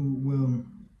someone who will,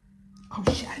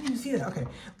 oh shit, I didn't even see that. Okay,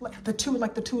 like the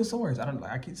two of swords.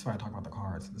 I keep sorry I talk about the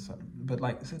cards, but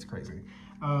like it's crazy.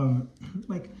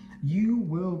 Like you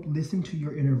will listen to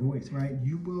your inner voice, right?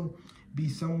 You will be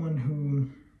someone who,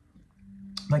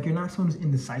 like, you're not someone who's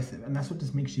indecisive, and that's what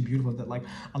just makes you beautiful. That like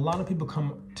a lot of people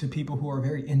come to people who are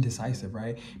very indecisive,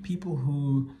 right? People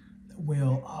who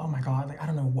will, oh my God, like I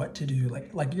don't know what to do.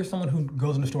 Like you're someone who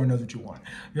goes in the store and knows what you want.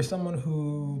 You're someone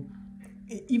who,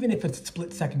 even if it's a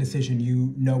split-second decision,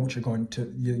 you know what you're going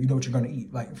to, you know what you're going to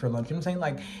eat, like for lunch. You know what I'm saying?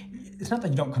 Like, it's not that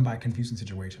you don't come by confusing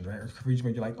situations, right? Or situations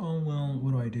where you're like, oh well,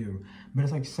 what do I do? But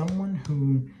it's like someone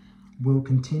who will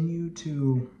continue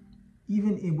to,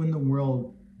 even when the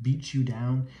world beats you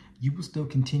down, you will still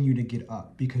continue to get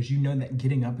up, because you know that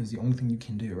getting up is the only thing you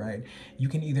can do, right? You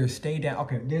can either stay down.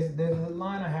 Okay, there's a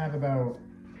line I have about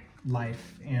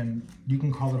life, and you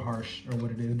can call it harsh or what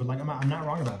it is, but like I'm not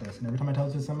wrong about this. And every time I tell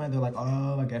this to somebody, they're like,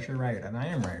 oh, I guess you're right, and I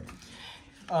am right.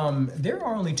 There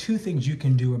are only two things you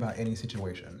can do about any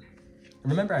situation.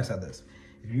 Remember I said this.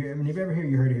 If you ever hear,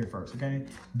 you heard it here first, okay?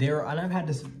 And I've had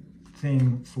this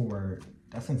thing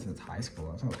since high school.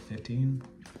 I was like 15.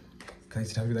 Because I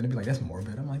used to tell people that, and be like, that's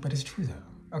morbid. I'm like, but it's true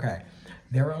though. Okay,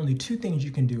 there are only two things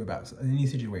you can do about any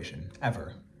situation,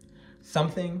 ever.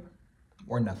 Something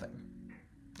or nothing.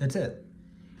 That's it.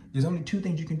 There's only two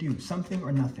things you can do, something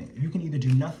or nothing. You can either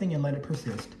do nothing and let it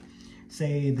persist.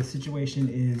 Say the situation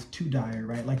is too dire,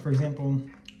 right? Like, for example,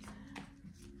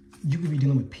 you could be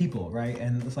dealing with people, right?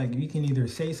 And it's like, you can either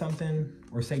say something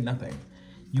or say nothing.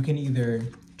 You can either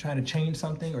try to change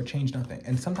something or change nothing.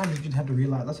 And sometimes you just have to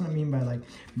realize, that's what I mean by like,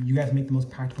 you guys make the most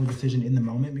practical decision in the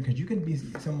moment, because you can be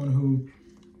someone who,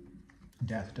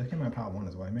 Death came out Power 1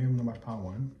 as well. Maybe I'm gonna watch Power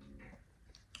 1.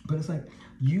 But it's like,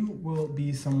 you will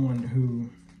be someone who,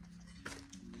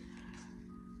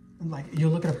 like,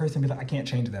 you'll look at a person and be like, I can't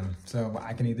change them. So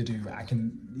I can either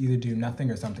do nothing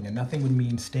or something. And nothing would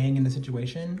mean staying in the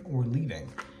situation or leaving.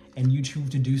 And you choose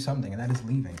to do something, and that is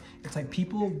leaving. It's like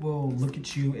people will look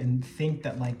at you and think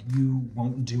that like you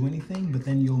won't do anything, but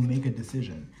then you'll make a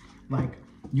decision. Like,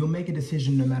 you'll make a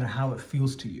decision no matter how it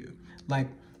feels to you. Like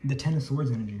the Ten of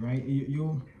Swords energy, right?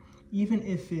 You'll, even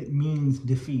if it means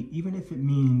defeat, even if it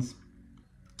means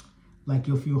like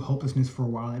you'll feel hopelessness for a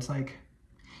while, it's like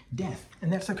death.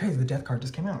 And that's so crazy, the Death card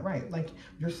just came out, right? Like,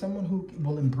 you're someone who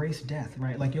will embrace death,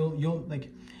 right? Like you'll like,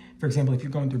 for example, if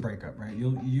you're going through breakup, right?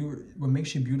 What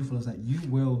makes you beautiful is that you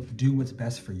will do what's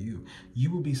best for you.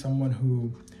 You will be someone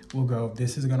who will go,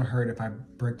 this is gonna hurt if I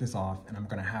break this off, and I'm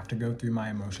gonna have to go through my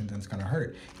emotions, and it's gonna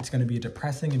hurt. It's gonna be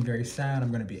depressing and very sad.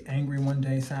 I'm gonna be angry one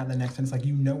day, sad the next, and it's like,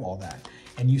 you know all that,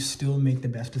 and you still make the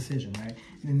best decision, right?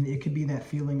 And it could be that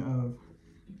feeling of,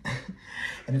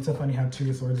 and it's so funny how Two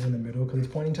of Swords is in the middle, because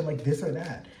it's pointing to like this or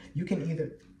that. You can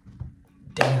either,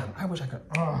 damn, I wish I could,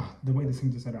 the way this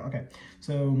thing just set out. Okay,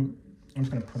 so I'm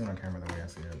just gonna put it on camera the way I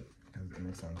see it, because it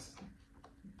makes sense.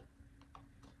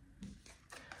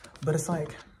 But it's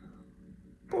like,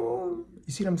 boom,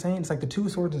 You see what I'm saying? It's like the Two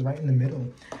of Swords is right in the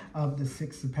middle of the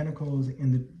Six of Pentacles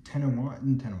and the Ten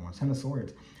of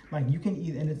Swords. Like you can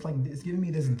either, and it's like, it's giving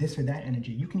me this or that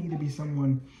energy. You can either be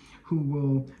someone who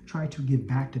will try to give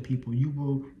back to people. You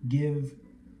will give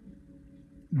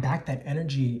back that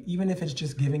energy, even if it's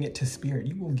just giving it to spirit.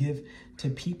 You will give to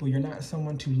people. You're not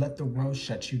someone to let the world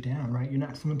shut you down, right? You're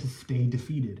not someone to stay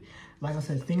defeated. Like I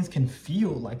said, things can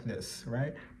feel like this,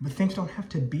 right? But things don't have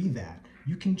to be that.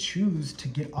 You can choose to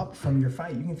get up from your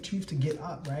fight. You can choose to get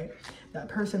up, right? That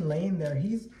person laying there,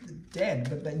 he's dead,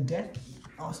 but that death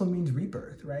also means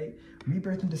rebirth, right?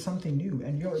 Rebirth into something new.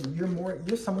 And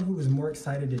you're someone who is more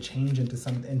excited to change into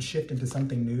something and shift into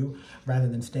something new rather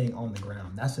than staying on the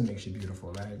ground. That's what makes you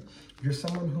beautiful, right? You're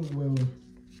someone who will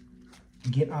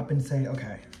get up and say,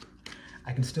 okay,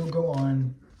 I can still go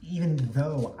on even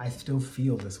though I still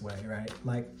feel this way, right?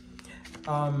 Like,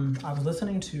 I was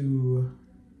listening to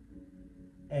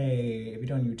a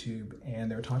video on YouTube and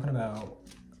they were talking about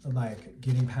like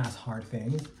getting past hard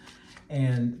things.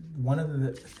 And one of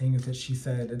the things that she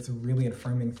said, it's a really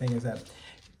affirming thing, is that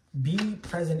be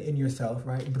present in yourself,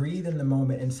 right? Breathe in the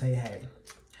moment and say, hey,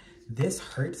 this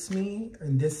hurts me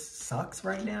and this sucks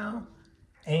right now,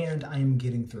 and I'm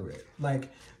getting through it.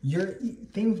 Like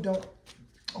things don't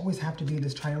always have to be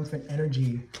this triumphant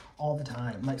energy all the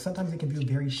time. Like sometimes it can be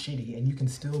very shitty and you can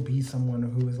still be someone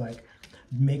who is like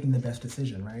making the best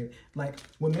decision, right? Like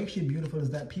what makes you beautiful is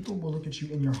that people will look at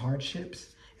you in your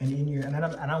hardships and in your, and I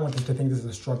don't want this to think this is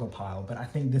a struggle pile, but I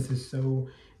think this is so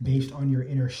based on your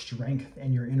inner strength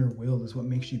and your inner will is what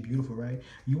makes you beautiful, right?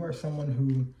 You are someone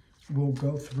who will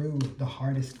go through the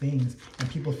hardest things and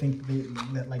people think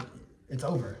that like it's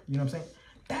over, you know what I'm saying?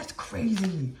 That's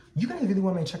crazy. You guys really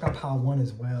want me to check out pile 1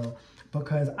 as well,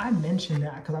 because I mentioned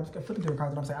that because I was flipping through the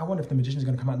cards and I was like, I wonder if the Magician is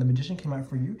going to come out. And the Magician came out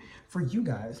for you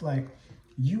guys. Like,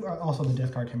 you are also, the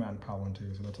Death card came out in pile 1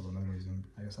 too, so that's another reason.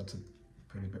 I guess that's a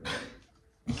pretty big.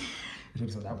 I should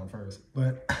have said that one first,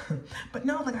 but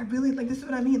no, like I really, like this is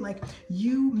what I mean. Like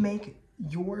you make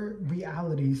your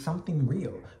reality something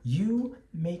real. You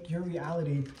make your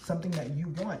reality something that you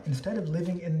want instead of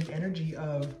living in the energy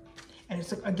of, and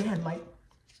it's like, again, like,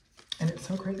 and it's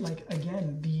so great. Like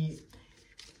again,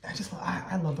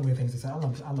 I love the way things are set. I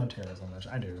love tarot so much.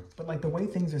 I do. But like the way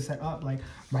things are set up, like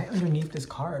right underneath this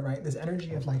card, right? This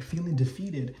energy of like feeling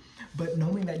defeated, but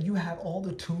knowing that you have all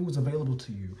the tools available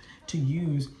to you to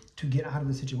use to get out of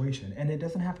the situation. And it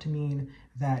doesn't have to mean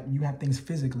that you have things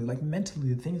physically, like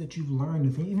mentally, the things that you've learned,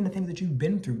 even the things that you've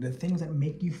been through, the things that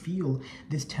make you feel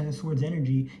this Ten of Swords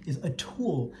energy is a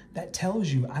tool that tells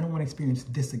you, I don't want to experience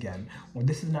this again, or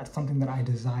this is not something that I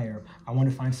desire. I want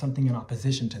to find something in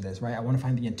opposition to this, right? I want to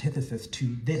find the antithesis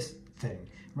to this thing,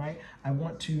 right? I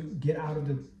want to get out of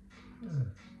the...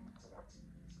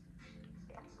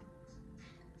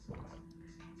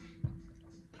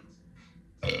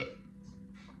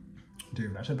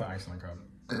 Dude, I should put ice in my cup.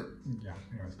 Yeah,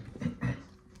 anyways.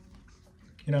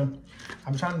 You know,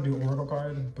 I'm trying to do oracle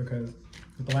cards because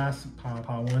with the last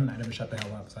pile 1, I never shut the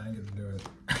hell up, so I didn't get to do it.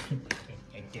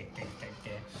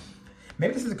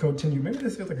 Maybe this is a continue. Maybe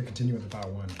this feels like a continue with the pile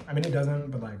 1. I mean, it doesn't,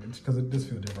 but like, it's because it does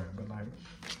feel different. But like,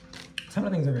 some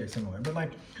of the things are very similar. But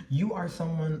like, you are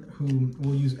someone who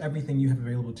will use everything you have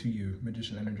available to you.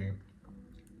 Magician energy.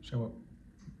 Show up,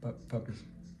 but focus.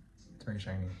 It's very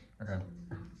shiny. Okay.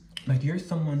 Like you're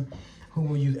someone who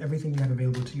will use everything you have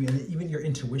available to you, and even your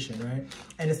intuition, right?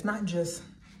 And it's not just,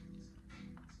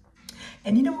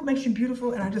 and you know what makes you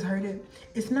beautiful? And I just heard it.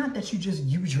 It's not that you just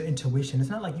use your intuition.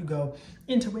 It's not like you go,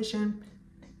 intuition,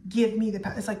 give me the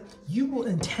power. It's like you will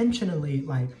intentionally,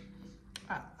 like,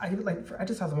 I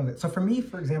just saw something. So for me,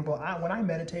 for example, when I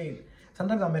meditate,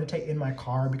 sometimes I'll meditate in my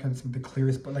car because it's the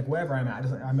clearest, but like wherever I'm at,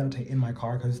 I meditate in my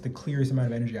car because it's the clearest amount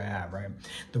of energy I have, right?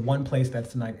 The one place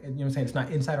that's like, you know what I'm saying? It's not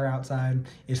inside or outside.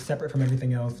 It's separate from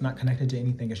everything else, not connected to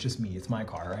anything. It's just me, it's my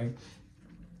car, right?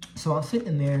 So I'll sit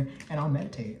in there and I'll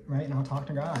meditate, right? And I'll talk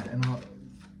to God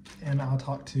and I'll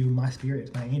talk to my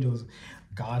spirits, my angels,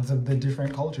 gods of the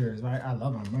different cultures, right? I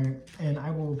love them, right? And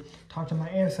I will talk to my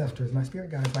ancestors, my spirit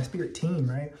guides, my spirit team,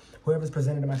 right? Whoever's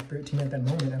presented to my spirit team at that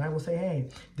moment. And I will say, hey,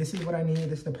 this is what I need.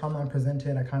 This is the problem I'm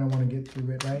presented. I kind of want to get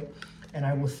through it, right? And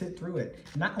I will sit through it.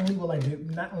 Not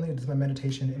only does my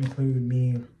meditation include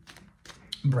me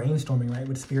brainstorming, right,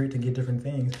 with spirit to get different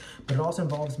things, but it also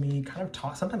involves me kind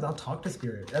of sometimes I'll talk to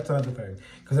spirit. That's another thing.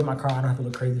 Because in my car, I don't have to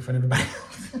look crazy in front of everybody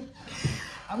else.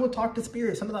 I will talk to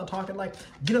spirit. Sometimes I'll talk to, like,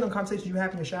 you know, the conversations you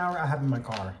have in your shower, I have in my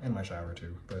car, in my shower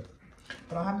too, but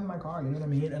I'll have it in my car, you know what I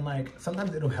mean? And like,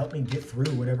 sometimes it'll help me get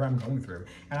through whatever I'm going through.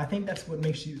 And I think that's what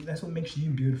makes you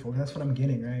beautiful. That's what I'm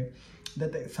getting, right?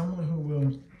 That someone who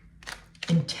will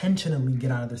intentionally get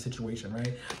out of the situation,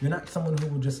 right? You're not someone who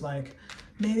will just like,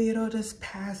 maybe it'll just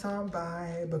pass on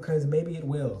by, because maybe it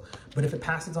will. But if it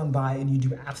passes on by and you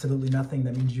do absolutely nothing,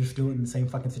 that means you're still in the same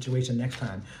fucking situation next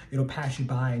time. It'll pass you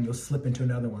by and you'll slip into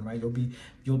another one, right?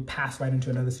 You'll pass right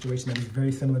into another situation that is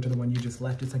very similar to the one you just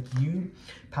left. It's like you,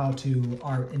 Powell2,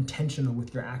 are intentional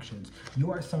with your actions.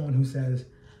 You are someone who says,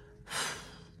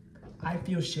 I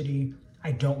feel shitty.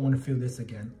 I don't want to feel this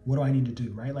again. What do I need to do,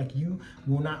 right? Like you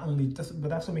will not only, but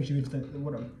that's what makes you,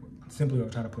 simply what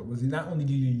I'm trying to put was, not only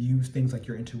do you use things like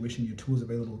your intuition, your tools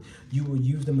available, you will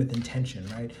use them with intention,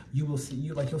 right? You will see,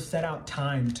 you'll set out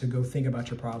time to go think about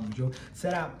your problems. You'll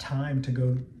set out time to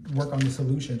go work on the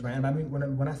solutions, right? And I mean,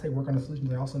 when I say work on the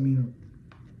solutions, I also mean,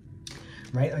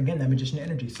 right? Again, that magician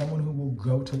energy, someone who will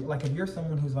go to, like if you're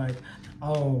someone who's like,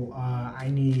 oh, I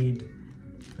need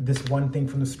this one thing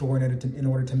from the store in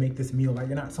order to make this meal, right?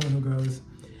 You're not someone who goes,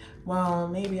 well,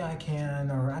 maybe I can,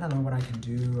 or I don't know what I can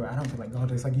do. I don't feel like going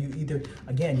to. It's like you either,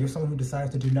 again, you're someone who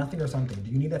decides to do nothing or something.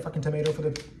 Do you need that fucking tomato for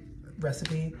the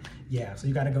recipe? Yeah, so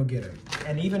you got to go get it.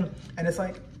 And it's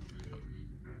like,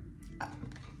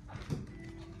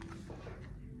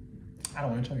 I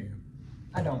don't want to tell you.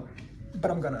 I don't,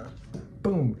 but I'm gonna.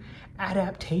 Boom.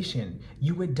 Adaptation.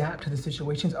 You adapt to the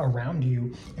situations around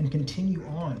you and continue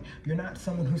on. You're not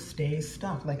someone who stays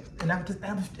stuck. Like,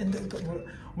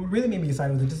 what really made me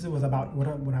decide was that this was about what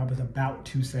I was about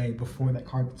to say before that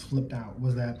card flipped out,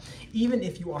 was that even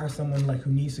if you are someone like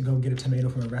who needs to go get a tomato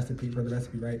from a recipe,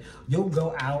 right? You'll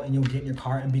go out and you'll get in your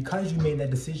car, and because you made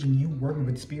that decision, you work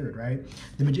with spirit, right?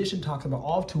 The magician talks about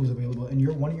all tools available, and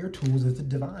one of your tools is the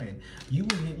divine. You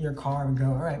will get in your car and go,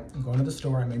 all right, I'm going to the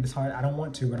store. I made this hard. I don't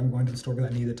want to, but I'm going to the store because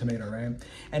I need a tomato, right?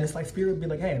 And it's like spirit would be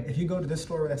like, hey, if you go to this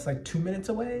store that's like 2 minutes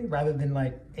away rather than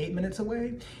like 8 minutes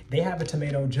away, they have a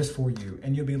tomato just for you.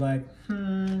 And you'll be like,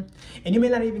 and you may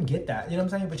not even get that, you know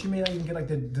what I'm saying? But you may not even get like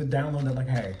the download that like,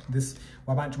 hey, this,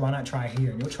 why not try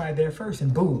here? And you'll try there first,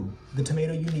 and boom, the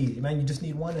tomato you need. Man, you just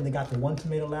need one, and they got the one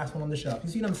tomato, last one on the shelf. You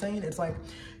see what I'm saying? It's like,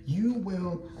 you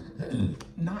will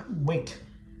not wait.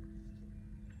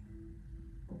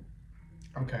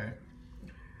 Okay.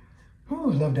 Ooh,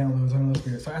 love downloads, I love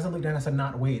spirit. So as I looked down, I said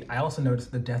not wait. I also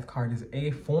noticed the death card is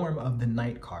a form of the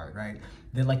knight card, right?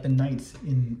 They're like the knights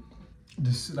in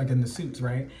the suits,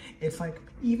 right? It's like,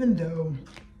 even though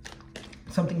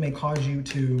something may cause you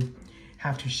to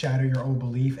have to shatter your old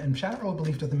belief, and shatter old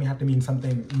belief doesn't have to mean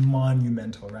something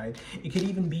monumental, right? It could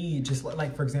even be just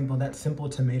like, for example, that simple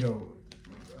tomato.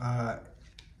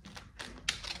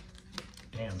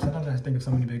 Damn, sometimes I think of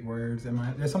so many big words.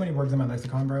 There's so many words in my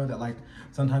lexicon, bro, that like,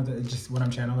 sometimes it just, when I'm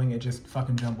channeling, it just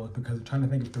fucking jumbles, because I'm trying to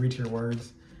think of 3-tier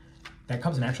words. That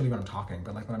comes naturally when I'm talking,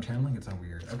 but like when I'm channeling, it's so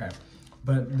weird. Okay,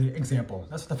 but the example,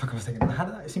 that's what the fuck I was thinking. How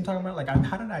did I seem talking about? Like,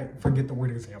 how did I forget the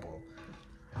word example?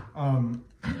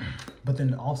 But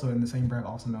then also in the same breath,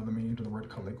 also know the meaning to the word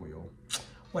colloquial.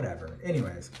 Whatever.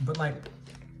 Anyways, but like,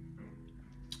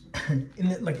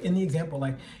 in the example,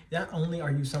 like, not only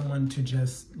are you someone to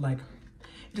just like,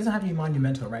 it doesn't have to be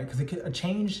monumental, right? Because a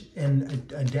change in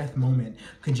a death moment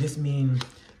could just mean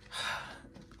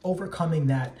overcoming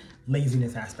that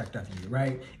laziness aspect of you,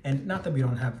 right? And not that we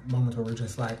don't have moments where we're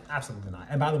just like, absolutely not.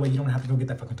 And by the way, you don't have to go get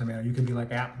that fucking tomato. You could be like,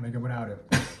 yeah, make it without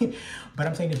it. But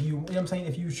I'm saying, if you know what I'm saying,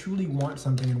 if you truly want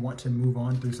something and want to move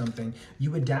on through something,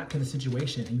 you adapt to the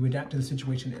situation, and you adapt to the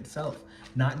situation itself,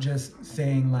 not just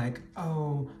saying like,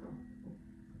 oh,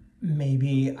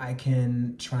 maybe I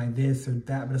can try this or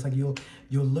that, but it's like you'll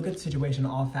look at the situation,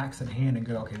 all facts at hand, and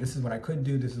go, okay, this is what I could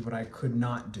do, this is what I could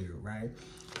not do, right?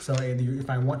 So if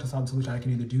I want to solve the solution, I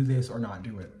can either do this or not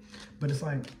do it. But it's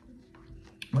like,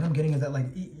 what I'm getting is that like,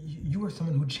 you are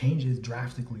someone who changes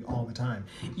drastically all the time.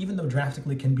 Even though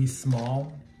drastically can be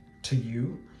small to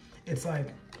you, it's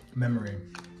like memory.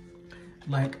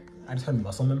 Like, I just heard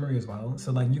muscle memory as well.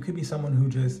 So like, you could be someone who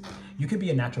you could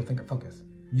be a natural thinker, focus.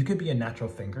 You could be a natural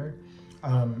thinker,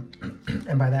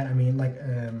 and by that I mean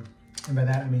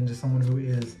just someone who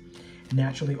is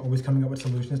naturally always coming up with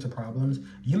solutions to problems.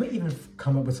 You may even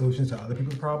come up with solutions to other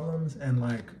people's problems, and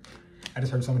like, I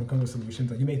just heard someone who comes with solutions.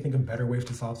 Like, you may think of better ways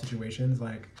to solve situations,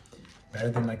 like better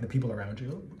than like the people around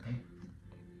you. Okay.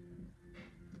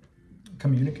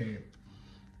 Communicate,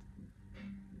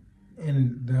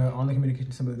 and on the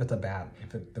communication symbol, that's a bat.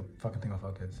 If the fucking thing will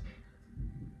focus.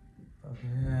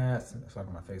 Yes, it's stuck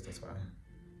on my face, that's why.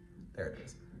 There it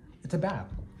is. It's a bat.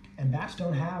 And bats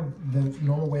don't have the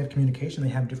normal way of communication. They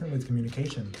have different ways of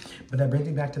communication. But that brings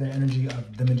me back to the energy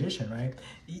of the magician, right?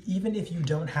 Even if you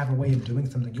don't have a way of doing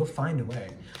something, you'll find a way.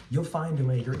 You'll find a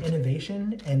way. Your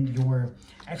innovation and your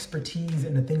expertise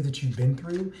and the things that you've been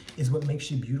through is what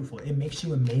makes you beautiful. It makes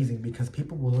you amazing, because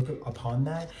people will look upon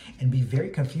that and be very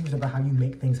confused about how you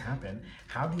make things happen.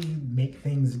 How do you make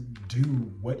things do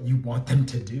what you want them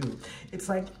to do? It's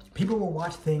like people will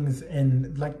watch things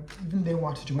and like even they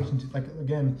watch situations, like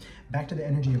again, back to the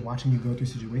energy of watching you go through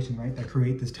situations, right? That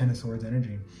create this Ten of Swords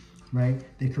energy, right?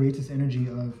 They create this energy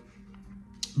of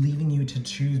leaving you to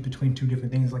choose between two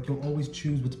different things. Like you'll always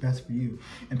choose what's best for you.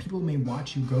 And people may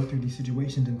watch you go through these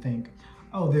situations and think,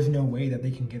 oh, there's no way that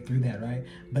they can get through that, right?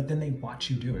 But then they watch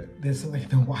you do it.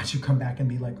 They'll watch you come back and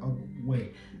be like, oh,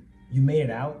 wait, you made it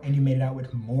out, and you made it out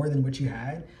with more than what you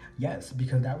had? Yes,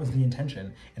 because that was the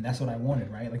intention, and that's what I wanted,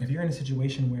 right? Like if you're in a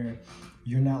situation where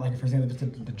you're not, like for example, if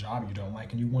it's the job you don't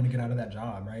like and you want to get out of that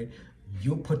job, right?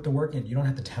 You'll put the work in. You don't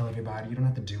have to tell everybody. You don't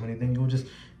have to do anything. You'll just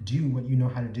do what you know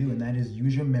how to do. And that is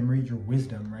use your memory, your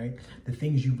wisdom, right? The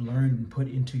things you've learned and put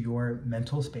into your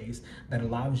mental space that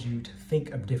allows you to think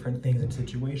of different things in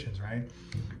situations, right?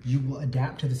 You will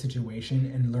adapt to the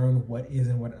situation and learn what is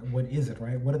and what isn't,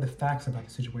 right? What are the facts about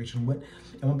the situation?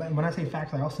 And when I say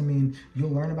facts, I also mean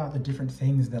you'll learn about the different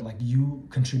things that like you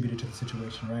contributed to the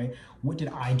situation, right? What did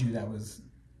I do that was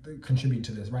contribute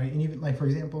to this, right? And even like, for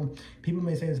example, people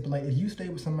may say this, but like if you stay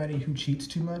with somebody who cheats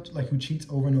too much, like who cheats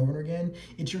over and over again,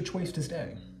 it's your choice to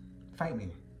stay. Fight me.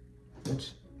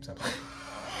 Which,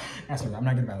 that's what I'm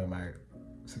not gonna value my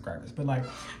subscribers, but like,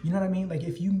 you know what I mean? Like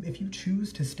if you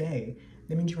choose to stay,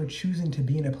 that means you are choosing to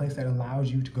be in a place that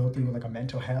allows you to go through like a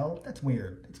mental hell. That's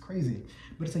weird. It's crazy.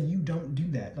 But it's like you don't do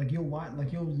that. Like you'll watch,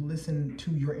 like you'll listen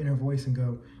to your inner voice and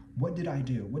go, what did I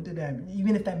do? What did that,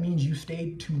 even if that means you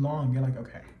stayed too long, you're like,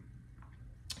 okay.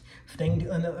 And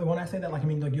when I say that, like, I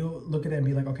mean, like you'll look at it and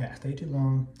be like, okay, I stayed too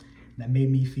long. That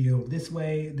made me feel this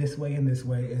way, and this way,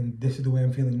 and this is the way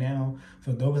I'm feeling now.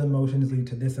 So those emotions lead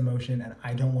to this emotion, and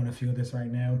I don't want to feel this right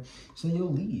now. So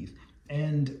you'll leave.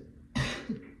 And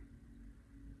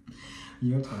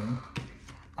your turn.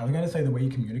 I was gonna say the way you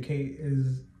communicate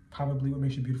is probably what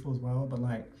makes you beautiful as well, but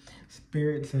like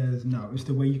Spirit says no, it's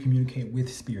the way you communicate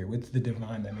with Spirit, with the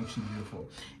divine, that makes you beautiful.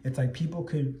 It's like people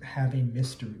could have a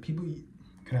mystery. People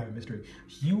could have a mystery.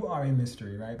 You are a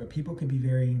mystery, right? But people could be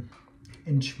very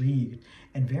intrigued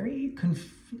and very can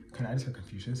I just say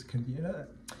Confucius?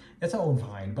 It's an old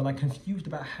vine, but like confused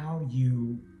about how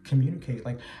you communicate,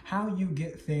 like how you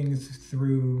get things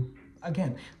through,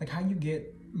 again, like how you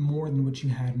get more than what you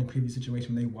had in the previous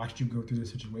situation. They watched you go through the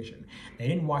situation. They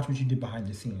didn't watch what you did behind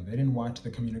the scenes. They didn't watch the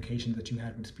communications that you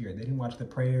had with Spirit. They didn't watch the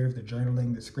prayers, the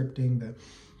journaling, the scripting,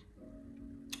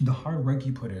 the hard work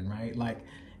you put in, right? Like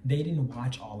they didn't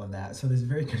watch all of that. So it's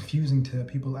very confusing to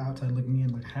people outside looking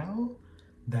in, like how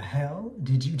the hell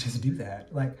did you just do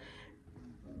that? Like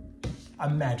a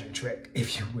magic trick,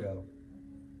 if you will.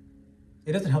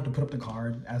 It doesn't help to put up the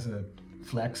card as a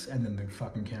flex and then the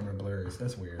fucking camera blurs.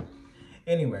 That's weird.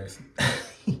 Anyways.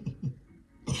 Okay.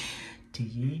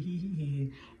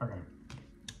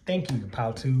 Thank you,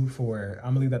 Pile 2, for,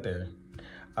 I'm gonna leave that there.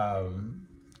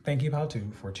 Thank you, Pile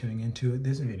 2, for tuning into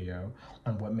this video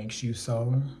on what makes you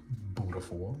so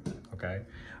beautiful, okay?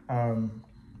 I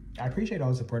appreciate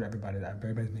all the support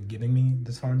everybody's been giving me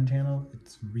this far on the channel.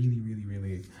 It's really, really,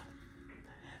 really,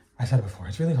 I said it before,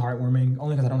 it's really heartwarming,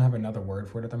 only because I don't have another word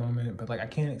for it at the moment, but like I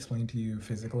can't explain to you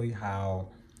physically how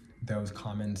those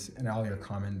comments and all your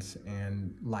comments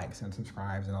and likes and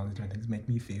subscribes and all these different things make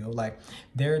me feel. Like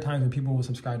there are times when people will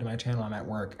subscribe to my channel, I'm at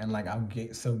work, and like I'll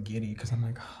get so giddy because I'm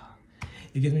like, oh.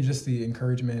 It gives me just the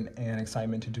encouragement and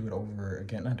excitement to do it over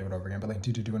again, not do it over again, but like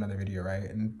to do another video, right?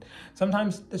 And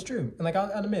sometimes it's true. And like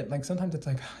I'll admit, like sometimes it's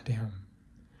like, oh, damn,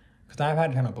 because I've had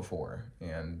a channel before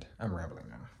and I'm rambling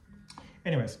now.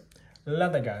 Anyways,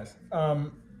 love that, guys.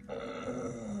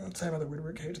 Let's say about the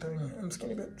weird cage thing. I'm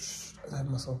skinny bitch. I have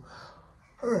muscle.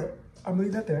 All right, I'm gonna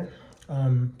leave that there.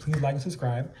 Please like and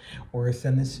subscribe, or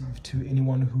send this to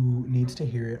anyone who needs to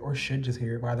hear it or should just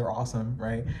hear it. Why they're awesome,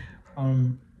 right?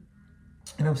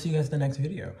 And I'll see you guys in the next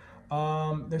video.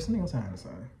 There's something else I had to say.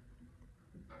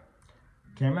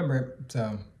 Can't remember it,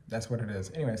 so that's what it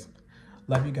is. Anyways,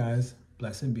 love you guys.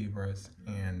 Blessed be, bros,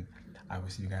 and I will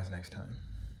see you guys next time.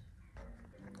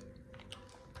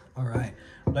 All right,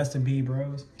 blessed be,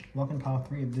 bros. Welcome to pile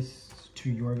 3 of this to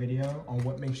your video on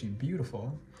what makes you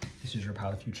beautiful. This is your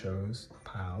pile if you chose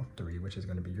pile 3, which is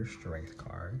going to be your strength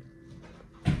card.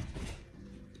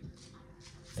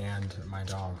 And my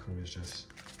dog, who is just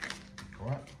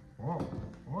what? Whoa,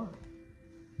 what?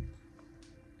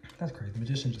 That's crazy. The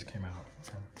magician just came out.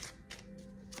 Okay.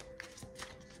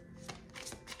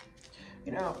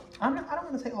 You know, I don't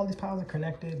want to say all these piles are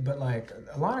connected, but like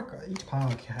each pile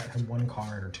had one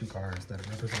card or two cards that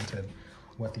represented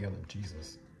what the other,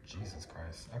 Jesus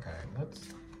Christ. Okay,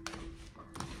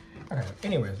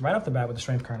 anyways, right off the bat with the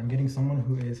strength card, I'm getting someone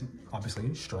who is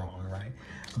obviously strong, right?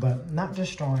 But not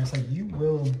just strong, it's like you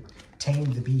will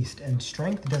tame the beast, and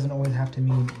strength doesn't always have to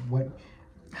mean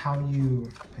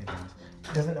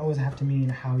doesn't always have to mean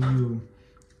how you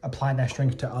apply that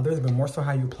strength to others, but more so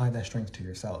how you apply that strength to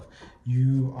yourself.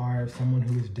 You are someone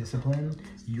who is disciplined.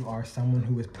 You are someone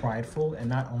who is prideful, and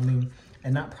not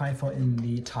prideful in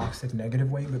the toxic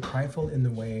negative way, but prideful in the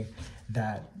way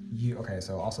that you, okay,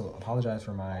 so also apologize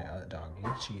for my doggy.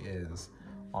 She is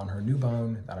on her new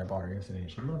bone that I bought her yesterday,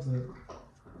 and she loves it.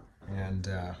 And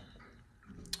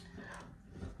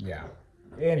yeah,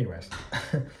 anyways,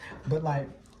 but like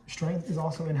strength is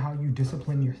also in how you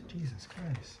discipline your, Jesus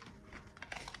Christ.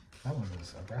 That one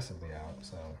was aggressively out,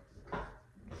 so.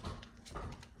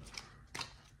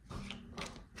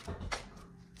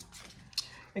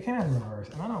 It came out in reverse,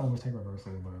 and I don't always take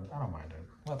reversals, but I don't mind it.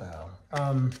 What the hell?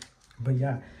 But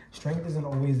yeah, strength isn't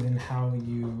always in how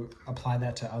you apply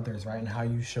that to others, right? And how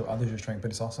you show others your strength,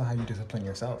 but it's also how you discipline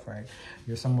yourself, right?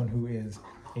 You're someone who is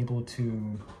able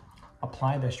to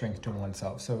apply that strength to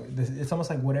oneself. So it's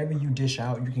almost like whatever you dish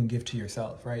out, you can give to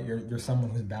yourself, right? You're someone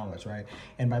who's balanced, right?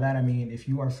 And by that, I mean, if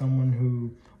you are someone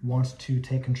who wants to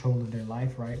take control of their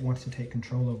life, right? Wants to take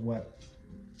control of what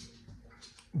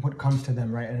comes to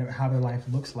them, right? And how their life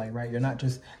looks like, right? You're not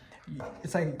just,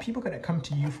 it's like people could come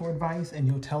to you for advice and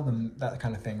you'll tell them that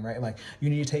kind of thing, right? Like you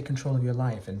need to take control of your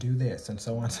life and do this and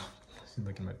so on. So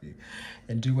looking at my feet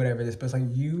and do whatever it is, but it's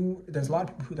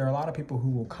like there are a lot of people who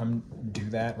will come do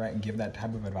that, right, and give that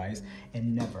type of advice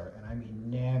and never, and I mean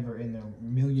never in a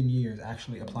million years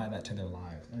actually apply that to their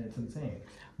lives, and it's insane.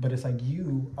 But it's like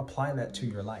you apply that to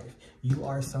your life. You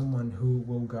are someone who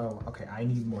will go, okay, I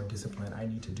need more discipline, I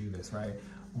need to do this, right?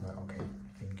 I'm like, okay,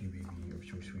 thank you, baby, you're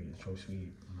so sweet, it's so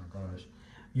sweet, oh my gosh.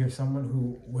 You're someone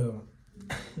who will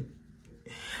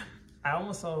I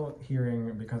almost saw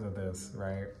hearing because of this,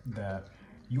 right, that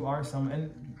you are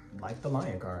someone, like the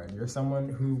Lion card, you're someone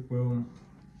who will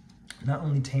not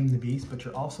only tame the beast, but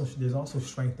there's also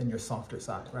strength in your softer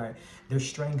side, right? There's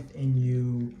strength in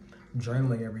you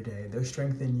journaling every day. There's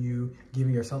strength in you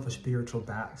giving yourself a spiritual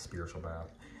bath.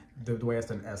 The way I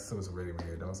said S was really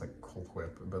weird. That was like cold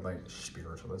whip, but like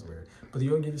spiritual, that's weird. But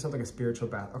you'll give yourself like a spiritual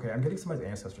bath. Okay, I'm getting somebody's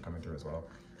ancestor coming through as well.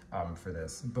 For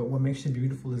this, but what makes you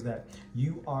beautiful is that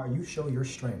you show your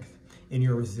strength in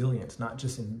your resilience, not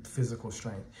just in physical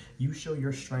strength. You show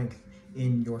your strength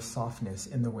in your softness,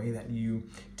 in the way that you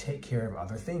take care of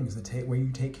other things, the way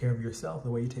you take care of yourself,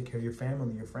 the way you take care of your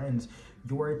family, your friends,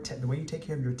 the way you take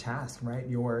care of your tasks, right?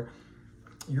 Your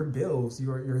bills,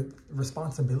 your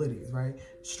responsibilities, right?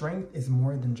 Strength is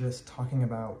more than just talking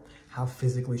about how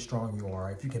physically strong you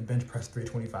are. If you can bench press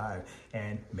 325,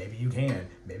 and maybe you can.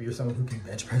 Maybe you're someone who can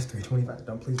bench press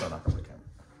 325. Please don't knock over the camera.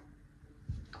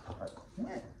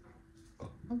 What?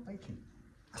 I'll bite you.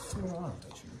 I swear I'll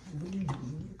bite you. What are you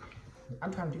doing?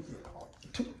 I'm trying to do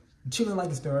chilling like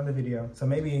it's during the video. So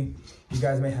maybe you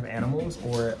guys may have animals,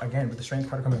 or again, with the strength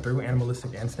card coming through,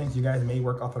 animalistic instincts, you guys may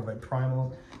work off of a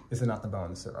primal. This is not the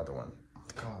bone, it's the other one.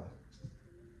 God.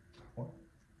 What?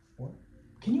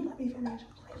 Can you let me finish?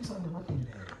 I just unlucky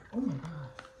today. Oh my God.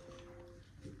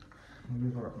 Let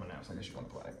me go up my naps. I guess you want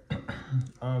to play.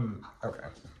 Okay.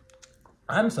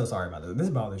 I'm so sorry about this. This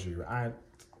bothers you. I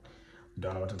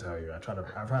don't know what to tell you. I try to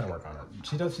work on it.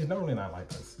 She's normally not like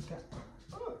this.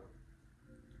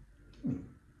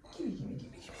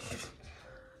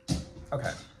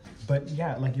 Okay. But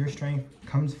yeah, like your strength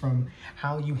comes from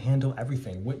how you handle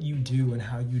everything, what you do and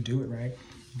how you do it, right?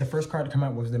 The first card to come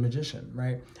out was the Magician,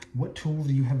 right? What tools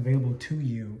do you have available to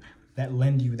you that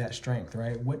lend you that strength,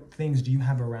 right? What things do you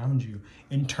have around you,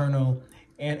 internal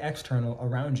and external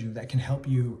around you, that can help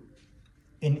you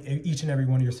in each and every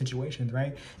one of your situations,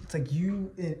 right? It's like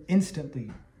you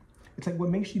instantly, it's like what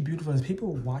makes you beautiful is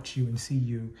people watch you and see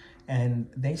you, and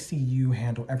they see you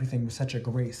handle everything with such a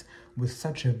grace, with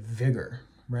such a vigor,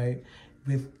 right?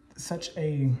 With such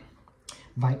a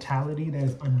vitality that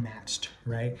is unmatched,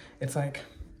 right? It's like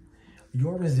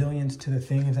your resilience to the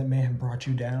things that may have brought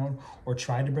you down or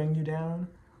tried to bring you down,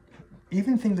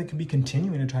 even things that could be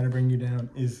continuing to try to bring you down,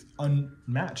 is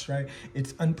unmatched, right?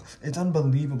 It's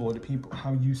unbelievable to people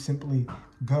how you simply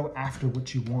go after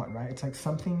what you want, right? It's like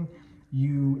something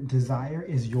you desire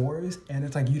is yours, and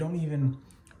it's like you don't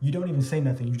even say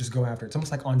nothing, you just go after it. It's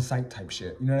almost like on-site type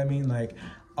shit, you know what I mean? Like,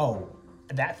 oh,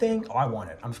 that thing, oh, I want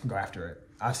it, I'm just gonna go after it.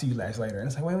 I'll see you later. And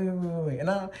it's like, wait. And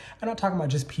I'm not talking about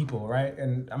just people, right?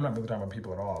 And I'm not really talking about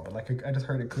people at all, but like, I just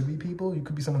heard it could be people. You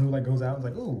could be someone who like goes out and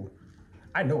is like, ooh,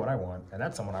 I know what I want, and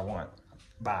that's someone I want.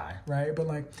 Bye, right? But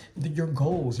like your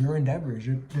goals, your endeavors,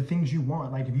 the things you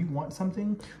want, like if you want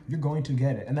something, you're going to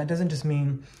get it. And that doesn't just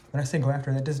mean, when I say go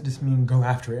after it, that doesn't just mean go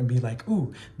after it and be like,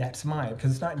 ooh, that's mine. Because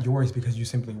it's not yours because you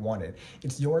simply want it.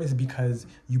 It's yours because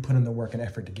you put in the work and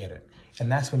effort to get it.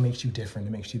 And that's what makes you different.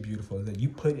 It makes you beautiful, is that you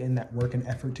put in that work and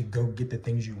effort to go get the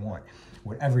things you want.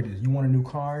 Whatever it is, you want a new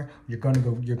car, you're gonna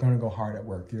go hard at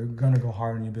work. You're gonna go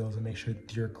hard on your bills and make sure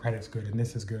your credit's good and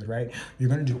this is good, right? You're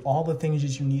gonna do all the things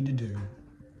that you need to do.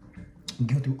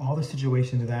 Go through all the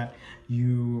situations that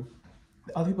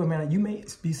other people, man, you may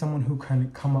be someone who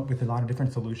can come up with a lot of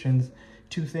different solutions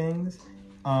to things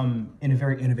in a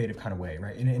very innovative kind of way,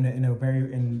 right? In a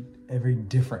very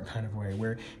different kind of way,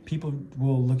 where people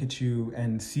will look at you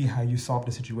and see how you solved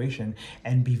a situation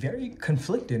and be very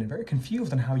conflicted and very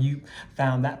confused on how you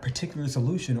found that particular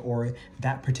solution or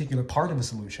that particular part of a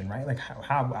solution, right? Like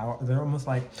how they're almost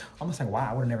like, wow,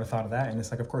 I would have never thought of that. And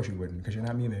it's like, of course you wouldn't, because you're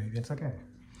not me, baby. It's okay.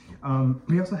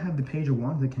 We also have the Page of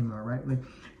Wands that came out, right? Like,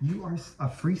 you are a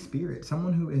free spirit,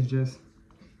 someone who is just,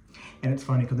 and it's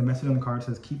funny because the message on the card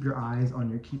says, keep your eye on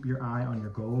your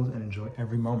goals and enjoy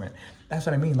every moment. That's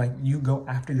what I mean. Like, you go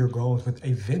after your goals with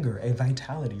a vigor, a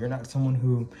vitality. You're not someone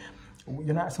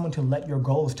to let your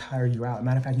goals tire you out.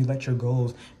 Matter of fact, you let your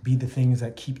goals be the things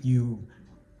that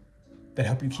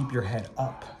help you keep your head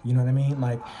up. You know what I mean?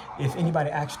 Like, if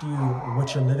anybody asked you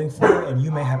what you're living for, and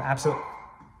you may have absolute,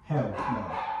 hell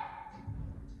no.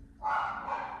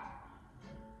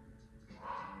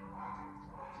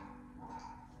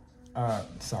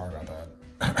 Sorry about that.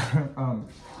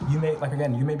 You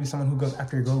may be someone who goes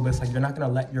after your goals, but it's like, you're not going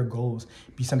to let your goals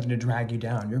be something to drag you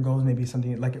down. Your goals may be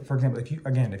something like, for example, if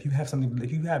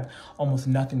you have almost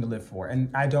nothing to live for, and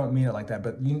I don't mean it like that,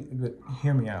 but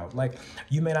hear me out. Like,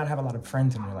 you may not have a lot of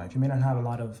friends in your life. You may not have a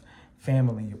lot of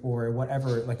family or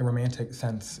whatever, like a romantic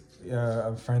sense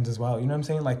of friends as well. You know what I'm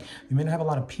saying? Like, you may not have a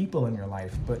lot of people in your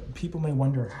life, but people may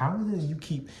wonder, how is it that you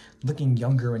keep looking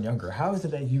younger and younger? How is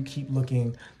it that you keep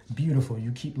looking beautiful?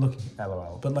 You keep looking,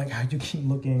 LOL, but like, how do you keep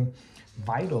looking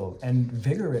vital and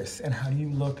vigorous? And how do you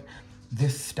look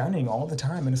this stunning all the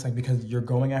time? And it's like, because you're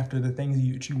going after the things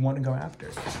you want to go after.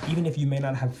 Even if you may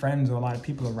not have friends or a lot of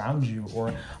people around you,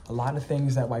 or a lot of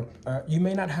things that like, you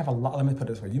may not have a lot, let me put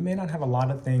it this way, you may not have a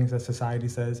lot of things that society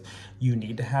says you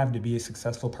need to have to be a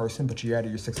successful person, but you're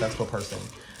a successful person.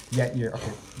 Yet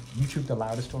okay, YouTube the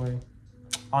loudest toy.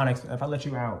 Onyx, if I let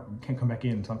you out, you can't come back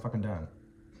in until I'm fucking done.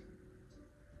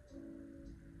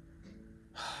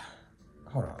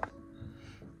 Hold on.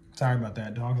 Sorry about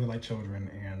that. Dogs are like children,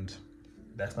 and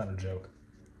that's not a joke.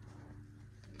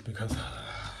 Because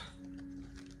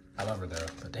I love her though,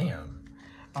 but damn.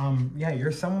 Yeah,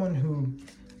 you're someone who,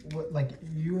 oh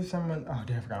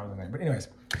damn, I forgot what was name. But anyways,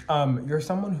 you're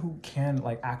someone who can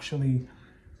like actually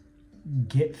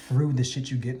get through the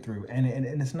shit you get through. And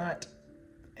it's not,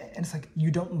 and it's like,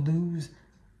 you don't lose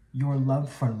your love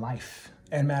for life.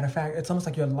 And matter of fact, it's almost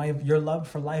like your love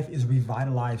for life is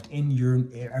revitalized in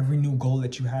every new goal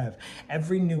that you have.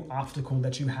 Every new obstacle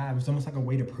that you have is almost like a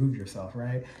way to prove yourself,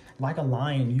 right? Like a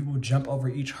lion, you will jump over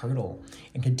each hurdle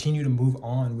and continue to move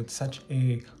on with such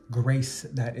a grace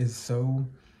that is so,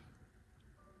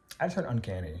 I just heard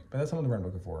uncanny, but that's not the word I'm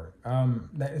looking for.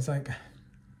 That is like,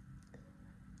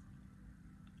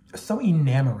 so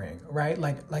enamoring, right?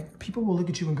 Like people will look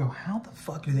at you and go, how the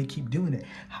fuck do they keep doing it?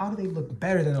 How do they look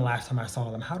better than the last time I saw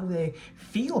them? How do they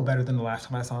feel better than the last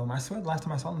time I saw them? I swear the last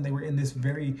time I saw them, they were in this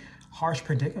very harsh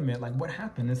predicament. Like, what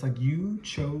happened? It's like, you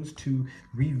chose to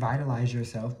revitalize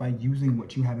yourself by using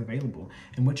what you have available.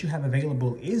 And what you have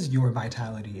available is your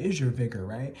vitality, is your vigor,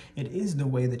 right? It is the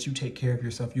way that you take care of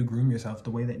yourself, you groom yourself,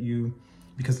 the way that you,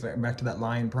 because back to that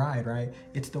lion pride, right?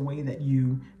 It's the way that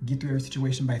you get through every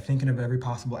situation by thinking of every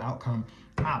possible outcome.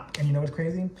 And you know what's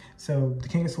crazy? So the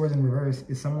King of Swords in reverse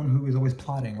is someone who is always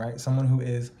plotting, right? Someone who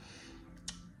is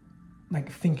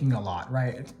like thinking a lot,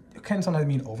 right? It can sometimes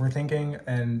mean overthinking,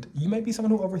 and you may be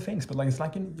someone who overthinks, but like,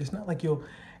 it's not like you'll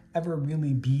ever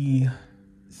really be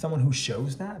someone who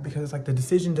shows that, because it's like the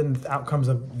decisions and the outcomes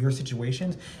of your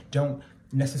situations don't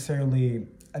necessarily,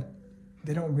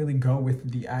 they don't really go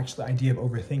with the actual idea of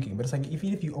overthinking. But it's like,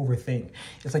 even if you overthink,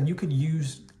 it's like you could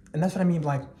use, and that's what I mean,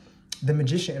 like the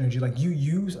magician energy, like you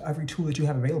use every tool that you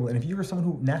have available. And if you're someone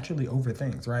who naturally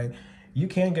overthinks, right? you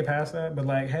can get past that, but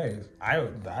like, hey, I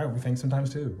overthink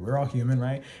sometimes too. We're all human,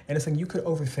 right? And it's like you could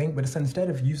overthink, but it's instead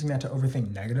of using that to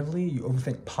overthink negatively, you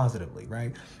overthink positively,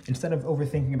 right? Instead of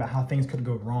overthinking about how things could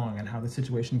go wrong and how the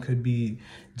situation could be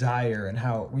dire and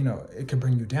how, you know, it could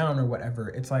bring you down or whatever,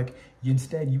 it's like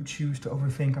instead you choose to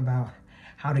overthink about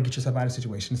how to get yourself out of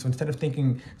situations. So instead of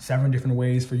thinking 7 different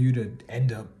ways for you to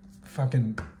end up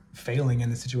fucking failing in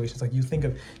the situations, like you think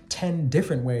of 10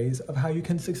 different ways of how you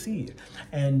can succeed,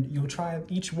 and you'll try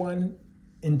each one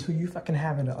until you fucking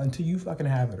have it,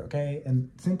 okay? And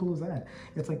simple as that.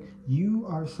 It's like you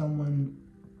are someone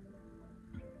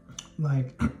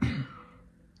like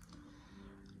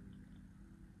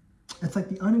it's like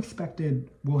the unexpected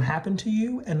will happen to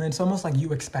you, and then it's almost like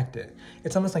you expect it.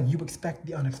 It's almost like you expect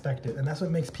the unexpected, and that's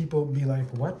what makes people be like,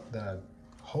 what the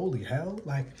holy hell?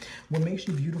 Like, what makes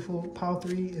you beautiful, Pile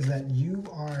 3, is that you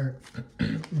are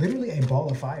literally a ball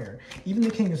of fire. Even the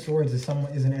King of Swords is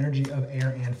an energy of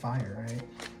air and fire, right?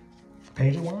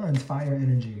 Page of Wands, fire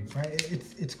energy, right?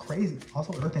 It's crazy.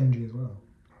 Also earth energy as well.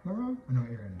 Am I wrong? Or no,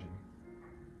 air energy.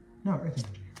 No, earth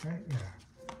energy, right? Yeah.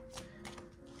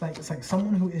 It's like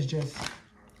someone who is just,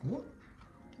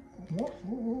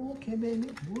 okay, baby,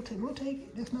 we'll take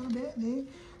it. That's not a bad thing.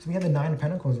 So we have the 9 of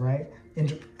Pentacles, right? And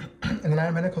the 9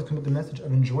 of Pentacles come with the message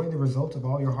of enjoy the results of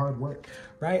all your hard work,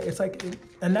 right? It's like,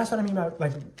 and that's what I mean by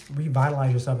like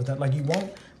revitalize yourself. Is that like you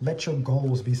won't let your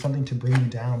goals be something to bring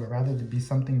you down, but rather to be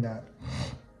something that,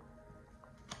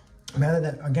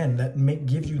 again, that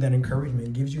gives you that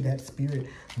encouragement, gives you that spirit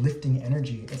lifting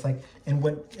energy. It's like, and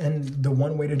the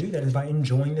one way to do that is by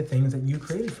enjoying the things that you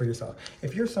created for yourself.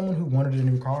 If you're someone who wanted a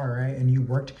new car, right, and you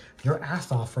worked your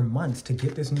ass off for months to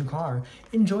get this new car,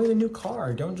 enjoy the new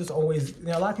car. Don't just always, you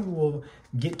know, a lot of people will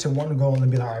get to one goal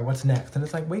and be like, all right, what's next? And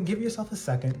it's like, wait, give yourself a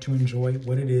second to enjoy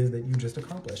what it is that you just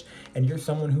accomplished. And you're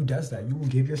someone who does that. You will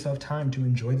give yourself time to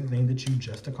enjoy the thing that you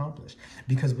just accomplished.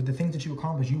 Because with the things that you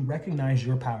accomplish, you recognize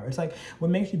your power. It's like, what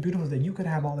makes you beautiful is that you could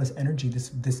have all this energy,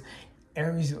 this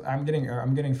Aries, I'm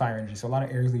getting fire energy, so a lot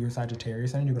of Aries, Leo,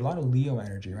 Sagittarius energy, but a lot of Leo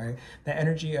energy, right? That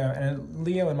energy, and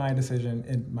Leo, in my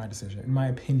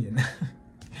opinion,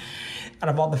 out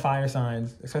of all the fire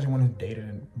signs, especially one who's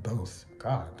dated both,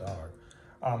 God, dog.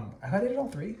 Have I dated all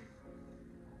 3?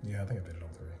 Yeah, I think I've dated all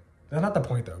 3. That's not the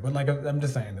point though, but like, I'm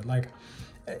just saying that, like,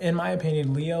 in my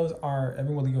opinion, Leos are,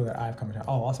 everyone Leo that I've come into,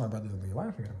 oh, also my brother's a Leo, why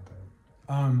did I forget about that?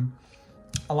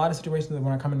 A lot of situations that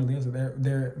when I come into Leos,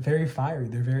 they're very fiery.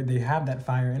 They have that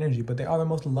fire energy, but they are the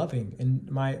most loving, in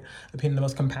my opinion, the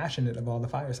most compassionate of all the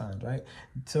fire signs, right?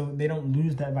 So they don't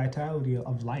lose that vitality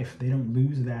of life. They don't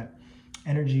lose that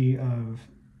energy of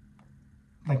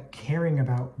like caring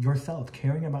about yourself,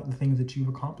 caring about the things that you've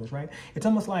accomplished, right? It's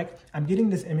almost like I'm getting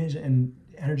this image and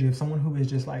energy of someone who is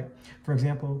just like, for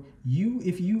example,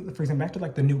 for example, back to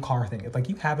like the new car thing. If like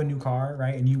you have a new car,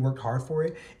 right, and you worked hard for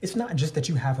it, it's not just that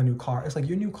you have a new car. It's like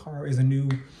your new car is a new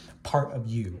part of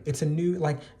you. It's a new,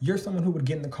 like, you're someone who would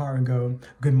get in the car and go,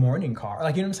 good morning, car.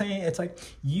 Like, you know what I'm saying? It's like,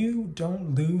 you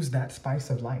don't lose that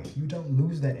spice of life. You don't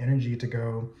lose that energy to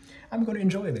go, I'm going to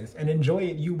enjoy this, and enjoy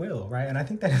it you will, right? And I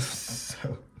think that is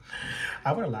so,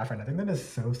 I want to laugh right now. I think that is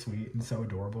so sweet and so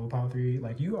adorable, Pile 3.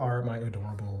 Like, you are my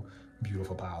adorable,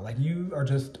 beautiful pile. Like, you are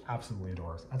just absolutely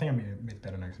adorable. I think I'm going to make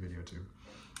that a next video too.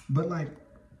 But like,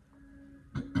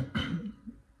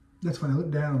 that's when I look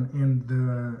down and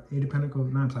the 8 of Pentacles,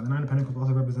 the 9 of Pentacles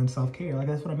also represents self-care. Like,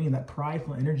 that's what I mean, that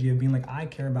prideful energy of being like, I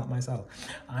care about myself.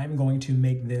 I'm going to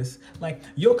make this, like,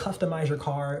 you'll customize your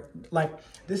car. Like,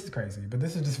 this is crazy, but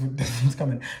this is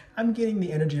coming. I'm getting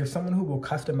the energy of someone who will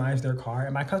customize their car.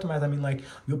 And by customize, I mean like,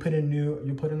 you'll put in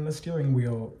the steering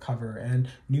wheel cover and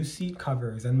new seat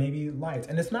covers and maybe lights.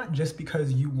 And it's not just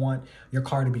because you want your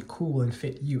car to be cool and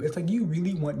fit you. It's like, you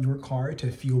really want your car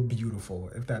to feel beautiful,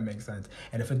 if that makes sense.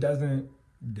 And if it doesn't,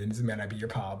 then this may not be your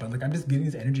pal. But like, I'm just getting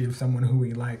this energy of someone who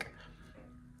we like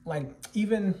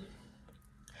even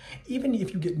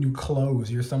if you get new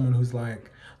clothes, you're someone who's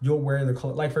like, you'll wear the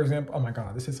clothes. Like, for example, oh my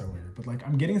God, this is so weird, but like,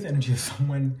 I'm getting this energy of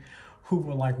someone who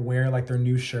will like wear like their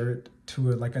new shirt to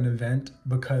like an event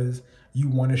because you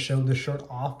want to show the shirt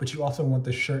off, but you also want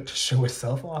the shirt to show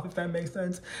itself off, if that makes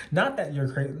sense. Not that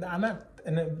you're crazy. I'm not,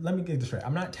 and let me get this straight.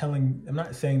 I'm not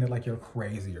saying that like you're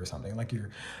crazy or something, like you're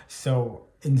so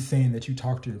insane that you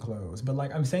talk to your clothes, but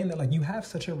like, I'm saying that like, you have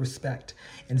such a respect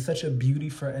and such a beauty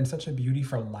for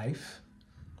life,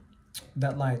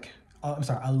 that like,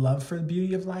 a love for the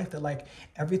beauty of life, that like,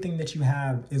 everything that you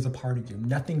have is a part of you.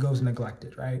 Nothing goes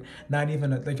neglected, right? Not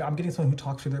even, like, I'm getting someone who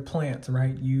talks to their plants,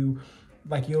 right? You'll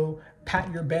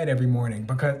pat your bed every morning,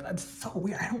 because that's so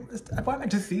weird. Why am I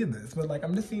just seeing this? But like,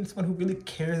 I'm just seeing someone who really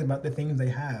cares about the things they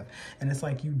have. And it's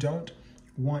like, you don't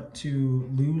want to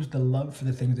lose the love for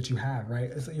the things that you have, right?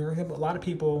 It's, you know, a lot of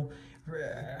people,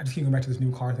 I just keep going back to this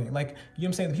new car thing. Like, you know what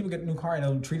I'm saying? The people get a new car and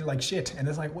they'll treat it like shit. And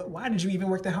it's like, why did you even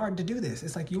work that hard to do this?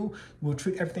 It's like, you will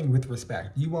treat everything with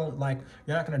respect. You won't like,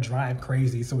 you're not going to drive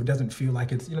crazy so it doesn't feel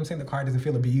like it's, you know what I'm saying? The car doesn't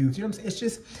feel abused. You know what I'm saying? It's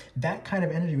just that kind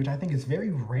of energy, which I think is very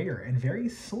rare and very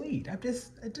sweet. It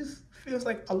just feels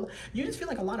like, you just feel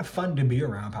like a lot of fun to be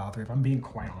around, Power 3, if I'm being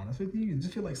quite honest with you. You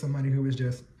just feel like somebody who is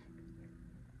just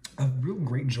a real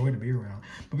great joy to be around.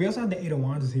 But we also have the Eight of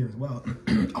Wands is here as well.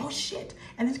 Oh shit!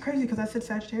 And it's crazy because I said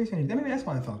Sagittarius energy. Maybe that's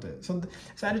why I felt it. So the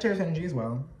Sagittarius energy as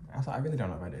well. I really don't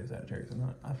know if I did Sagittarius or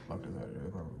not. I fucked with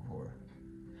Sagittarius before.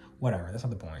 Whatever. That's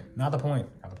not the point. Not the point.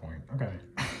 Not the point. Okay.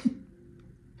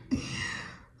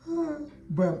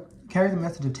 But carry the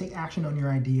message of take action on your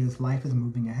ideas. Life is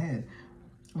moving ahead,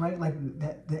 right? Like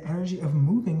that, the energy of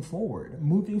moving forward,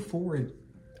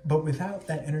 but without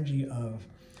that energy of,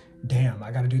 damn, I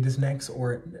got to do this next,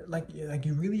 or like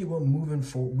you really will move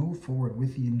forward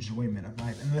with the enjoyment of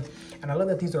life. And I love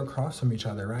that these are across from each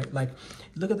other, right? Like,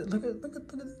 look at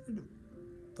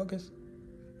focus.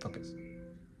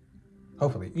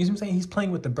 Hopefully, you know what I'm saying? He's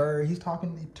playing with the bird. She's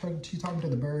talking to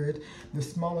the bird. The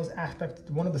smallest aspect,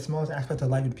 one of the smallest aspects of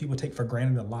life that people take for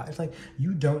granted a lot. It's like,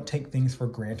 you don't take things for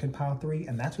granted, Power 3,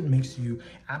 and that's what makes you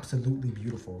absolutely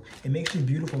beautiful. It makes you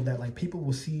beautiful that like people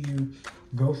will see you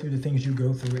go through the things you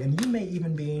go through, and you may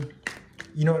even be,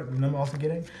 you know what I'm also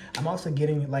getting? I'm also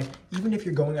getting, like, even if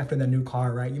you're going after that new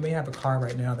car, right? You may have a car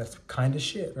right now that's kind of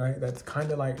shit, right? That's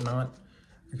kind of like not,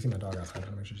 you can see my dog outside. I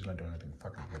gotta make sure she's not doing anything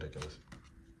fucking ridiculous.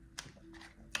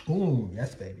 Ooh,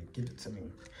 yes, baby, give it to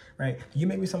me, right? You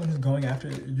may be someone who's going after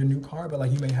your new car, but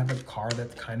like you may have a car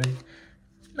that's kind of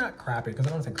not crappy, because I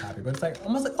don't say crappy, but it's like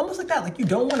almost like that. Like, you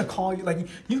don't want to call you, like,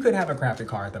 you could have a crappy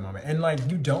car at the moment, and like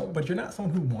you don't, but you're not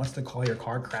someone who wants to call your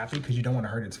car crappy because you don't want to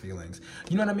hurt its feelings.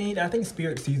 You know what I mean? I think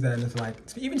Spirit sees that, and it's like,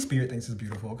 even Spirit thinks it's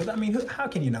beautiful, because I mean, how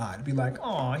can you not be like,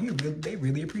 oh, they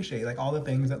really appreciate like all the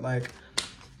things that like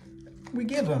we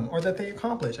give them or that they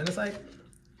accomplish, and it's like.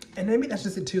 And maybe that's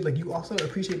just it too. Like, you also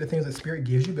appreciate the things that Spirit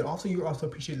gives you, but also you also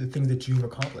appreciate the things that you've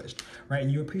accomplished, right?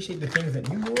 You appreciate the things that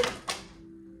you will.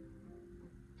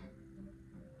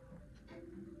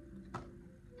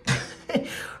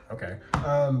 Okay.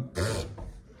 I'm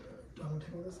gonna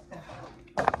take this.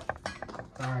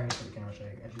 Sorry for the camera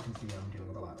shake. As you can see, I'm dealing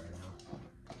with a lot right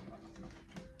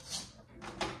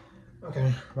now.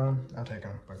 Okay, well, I'll take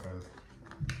them because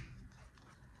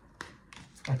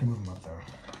I can move them up though.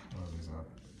 Move these up.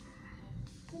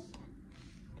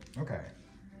 Okay.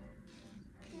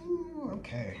 Ooh,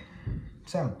 okay.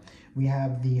 So we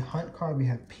have the Hunt card, we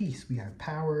have Peace, we have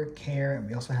Power, Care, and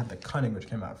we also have the Cunning, which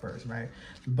came out first, right?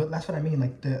 But that's what I mean,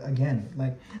 like the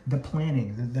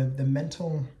planning, the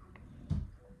mental,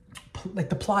 like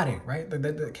the plotting, right?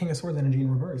 The King of Swords energy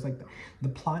in reverse, like the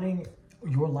plotting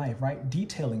your life, right?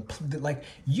 Detailing, like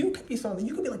you could be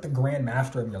like the grand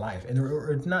master of your life, and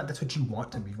or not, that's what you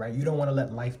want to be, right? You don't want to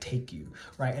let life take you,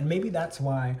 right? And maybe that's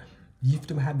why you have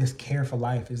to have this care for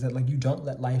life, is that like you don't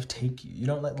let life take you. You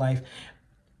don't let life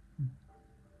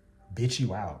bitch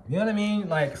you out. You know what I mean?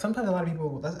 Like, sometimes a lot of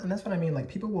people, and that's what I mean, like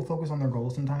people will focus on their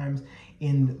goals sometimes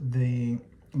in the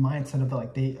mindset of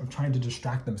like they are trying to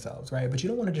distract themselves, right? But you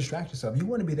don't want to distract yourself. You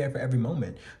want to be there for every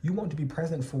moment. You want to be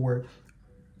present for,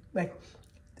 like,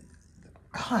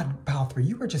 God, Power 3,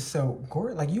 you are just so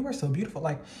gorgeous. Like, you are so beautiful.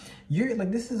 Like, you're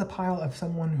like, this is a pile of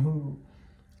someone who,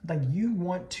 like, you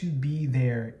want to be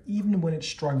there even when it's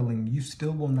struggling. You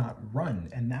still will not run.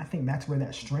 And I think that's where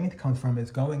that strength comes from,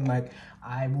 is going like,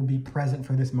 I will be present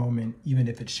for this moment even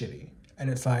if it's shitty. And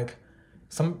it's like,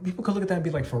 some people could look at that and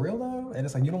be like, for real though? And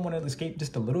it's like, you don't want to escape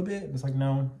just a little bit? It's like,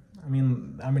 no. I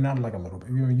mean not like a little bit.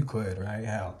 You could, right?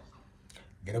 Hell,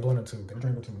 get a blunt or two, get a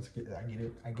drink or two.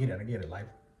 I get it. Life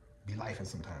be life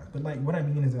sometimes. But like, what I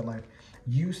mean is that like,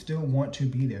 you still want to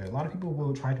be there. A lot of people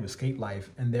will try to escape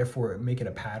life and therefore make it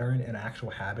a pattern, an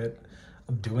actual habit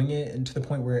of doing it, and to the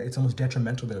point where it's almost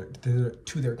detrimental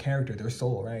to their character, their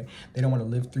soul, right? They don't want to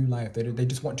live through life. They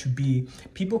just want to be,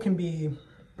 people can be,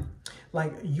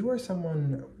 like, you are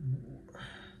someone,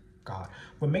 God,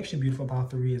 what makes you beautiful, Power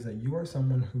 3, is that you are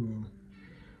someone who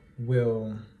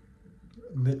will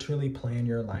literally plan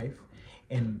your life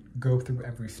and go through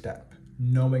every step,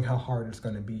 knowing how hard it's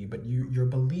going to be, but your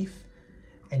belief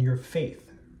and your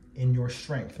faith in your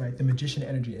strength, right? The magician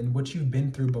energy and what you've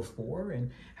been through before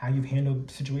and how you've handled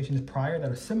situations prior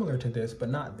that are similar to this, but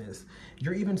not this.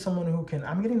 You're even someone who can,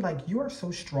 I'm getting like, you are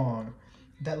so strong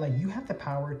that like you have the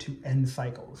power to end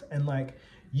cycles, and like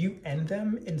you end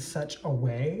them in such a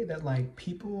way that like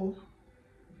people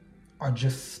are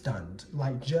just stunned,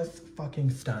 like just fucking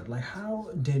stunned. Like, how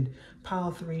did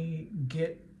pile 3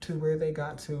 get to where they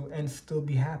got to and still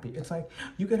be happy? It's like,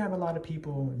 you could have a lot of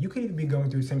people, you could even be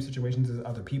going through the same situations as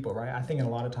other people, right? I think a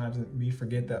lot of times we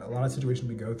forget that a lot of situations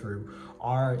we go through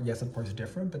are, yes, of course,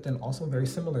 different, but then also very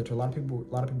similar to a lot of people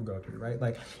go through, right?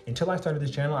 Like, until I started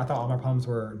this channel, I thought all my problems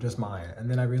were just mine. And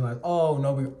then I realized, oh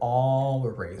no, we all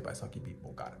were raised by sucky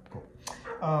people. Got it, cool.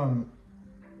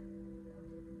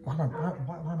 Why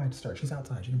am I disturbed? She's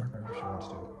outside. She can bark whenever she wants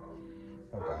to.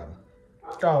 Oh God.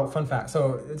 Oh, fun fact.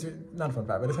 So it's not a fun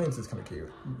fact, but it means it's kind of cute.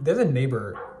 There's a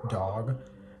neighbor dog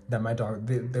that my dog,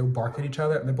 they bark at each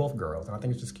other, and they're both girls, and I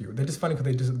think it's just cute. They're just funny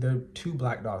because they're 2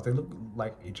 black dogs. They look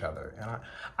like each other, and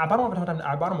I bought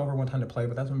them over one time to play,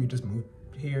 but that's when we just moved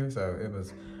here, so it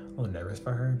was a little nervous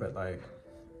for her, but like,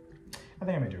 I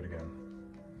think I may do it again.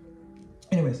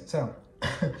 Anyways, so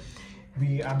I'm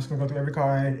just gonna go through every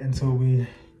card until we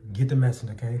get the message,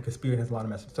 okay? Because Spirit has a lot of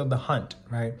messages. So the hunt,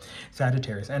 right?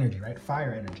 Sagittarius energy, right?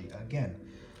 Fire energy. Again,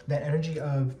 that energy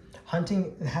of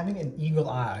hunting, having an eagle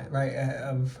eye, right?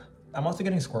 I'm also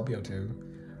getting Scorpio too.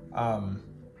 What am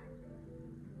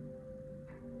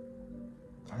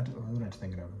I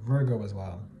thinking of? Virgo as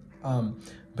well.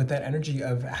 But that energy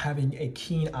of having a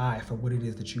keen eye for what it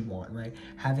is that you want, right?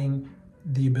 Having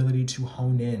the ability to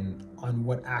hone in on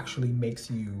what actually makes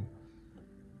you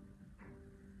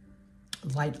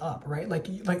light up, right?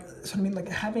 So I mean, like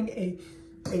having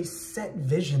a set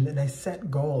vision and a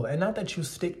set goal, and not that you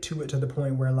stick to it to the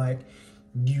point where like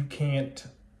you can't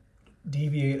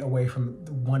deviate away from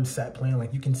one set plan.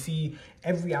 Like, you can see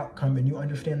every outcome and you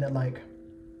understand that, like,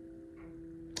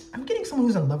 I'm getting someone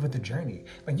who's in love with the journey.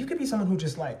 Like, you could be someone who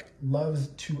just like loves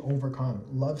to overcome,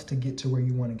 loves to get to where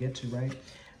you want to get to, right?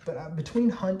 But between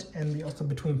hunt and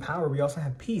between power, we also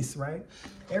have peace, right?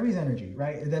 Aries energy,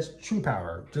 right? That's true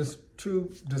power, just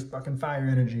fucking fire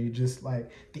energy, just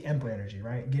like the Emperor energy,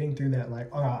 right? Getting through that, like,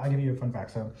 oh, I'll give you a fun fact.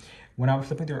 So when I was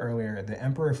flipping through earlier, the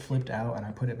Emperor flipped out and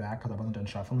I put it back because I wasn't done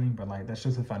shuffling. But like, that's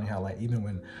just so funny how like, even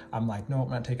when I'm like, no,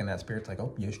 I'm not taking that, Spirit's like,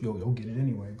 oh, yes, you'll get it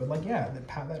anyway. But like, yeah,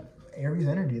 that Aries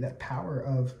energy, that power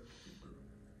of,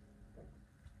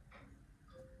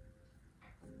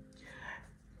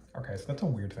 okay, so that's a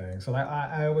weird thing. So like,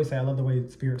 I always say I love the way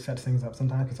Spirit sets things up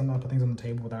sometimes, because sometimes I put things on the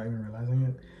table without even realizing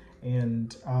it.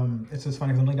 And it's just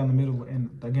funny because I'm looking down the middle, and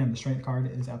again, the Strength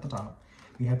card is at the top.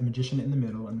 We have the Magician in the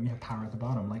middle, and we have Power at the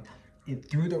bottom. Like,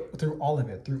 it through all of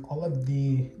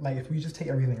the, like, if we just take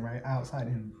everything right outside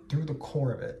and through the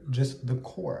core of it, just the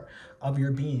core of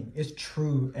your being is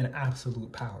true and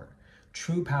absolute power.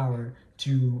 True power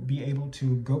to be able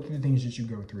to go through the things that you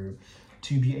go through,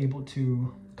 to be able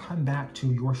to come back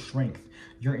to your strength,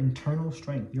 your internal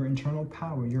strength, your internal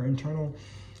power, your internal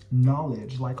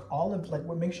knowledge. Like, all of, like,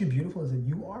 what makes you beautiful is that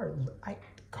you are,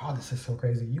 God, this is so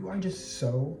crazy. You are just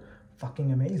so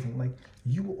fucking amazing. Like,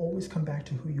 you will always come back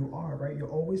to who you are, right? You'll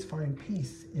always find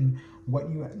peace in what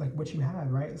you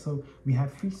have, right? So we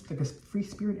have free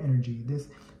spirit energy, this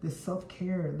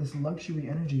self-care, this luxury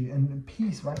energy, and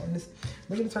peace, right? And this,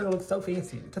 look at the turtle, it's so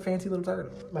fancy. It's a fancy little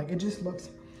turtle. Like, it just looks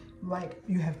like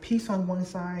you have peace on one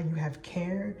side, you have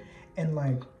care and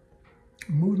like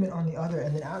movement on the other,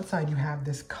 and then outside you have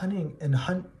this cunning and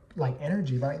hunt like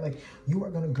energy, right? Like, you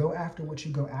are going to go after what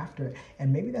you go after.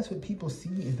 And maybe that's what people see,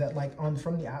 is that like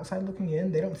from the outside looking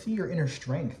in, they don't see your inner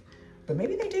strength, but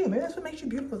maybe they do. Maybe that's what makes you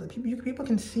beautiful, that people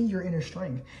can see your inner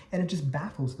strength, and it just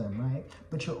baffles them, right?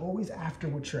 But you're always after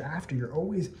what you're after. You're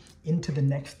always into the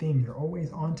next thing. You're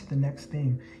always on to the next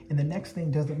thing. And the next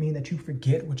thing doesn't mean that you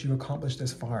forget what you accomplished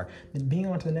this far. And being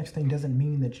on to the next thing doesn't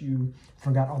mean that you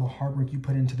forgot all the hard work you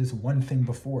put into this one thing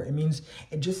before.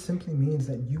 It just simply means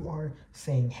that you are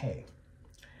saying, hey,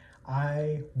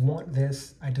 I want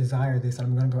this, I desire this, and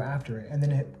I'm going to go after it. And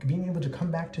then being able to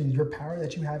come back to your power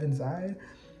that you have inside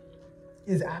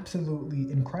is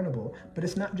absolutely incredible. But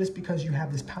it's not just because you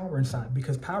have this power inside,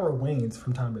 because power wanes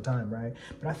from time to time, right?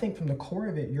 But I think from the core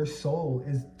of it, your soul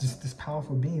is just this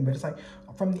powerful being. But it's like,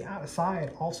 from the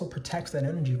outside also protects that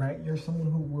energy, right? You're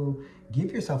someone who will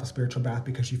give yourself a spiritual bath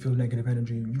because you feel negative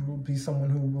energy. You will be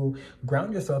someone who will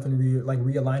ground yourself and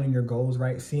realigning your goals,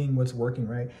 right? Seeing what's working,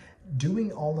 right?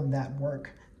 Doing all of that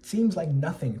work seems like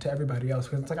nothing to everybody else,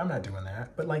 because it's like, I'm not doing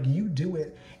that, but like, you do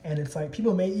it, and it's like,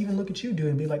 people may even look at you do it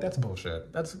and be like, that's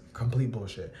bullshit, that's complete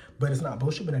bullshit. But it's not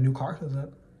bullshit when a new car shows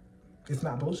up. It's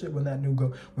not bullshit when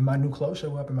when my new clothes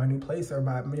show up in my new place, or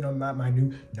my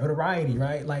new notoriety,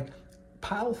 right? Like,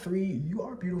 pile 3, you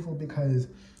are beautiful because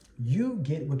you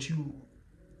get what you,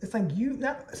 it's like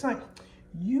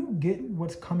you get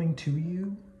what's coming to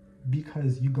you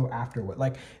because you go after what,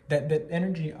 like, that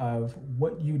energy of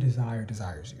what you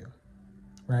desires you,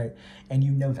 right? And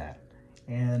you know that.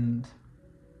 And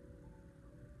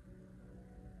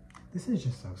this is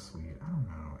just so sweet. I don't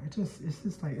know. It's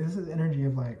just like, this is energy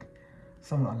of like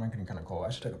someone. I'm getting kind of cold. I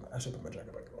should put my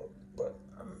jacket back on, but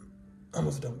I'm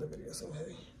almost done with the video, so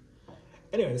hey.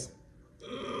 Anyways,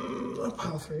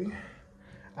 pile 3.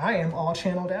 I am all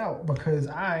channeled out because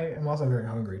I am also very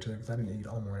hungry too, because I didn't eat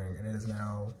all morning, and it is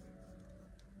now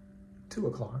 2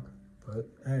 o'clock. But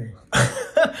hey,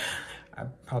 I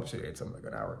probably should have ate something like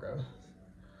an hour ago,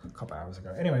 a couple hours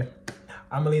ago. Anyway,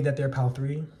 I'm gonna leave that there, pile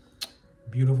 3.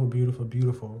 Beautiful, beautiful,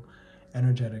 beautiful,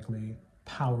 energetically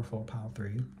powerful pile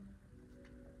 3.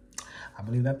 I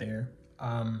believe that there.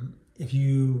 If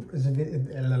you,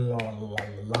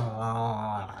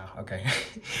 okay,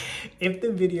 if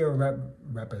the video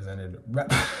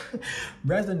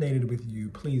resonated with you,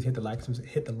 please hit the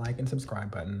like and subscribe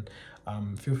button.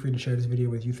 Feel free to share this video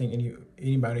with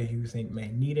anybody who you think may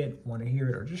need it, want to hear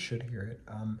it, or just should hear it.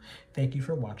 Thank you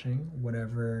for watching,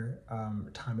 whatever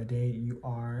time of day you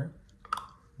are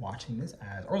watching this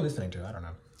as, or listening to, I don't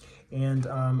know. And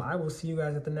I will see you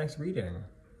guys at the next reading.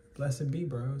 Blessed be,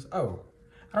 bros. Oh,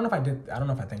 I don't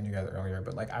know if I thanked you guys earlier,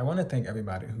 but like, I want to thank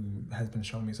everybody who has been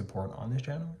showing me support on this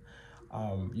channel.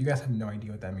 You guys have no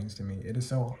idea what that means to me. It is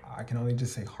so, I can only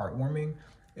just say heartwarming,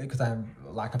 because I have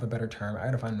lack of a better term. I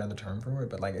gotta find another term for it,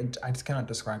 but like, I just cannot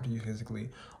describe to you physically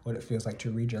what it feels like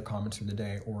to read your comments for the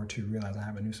day, or to realize I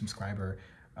have a new subscriber.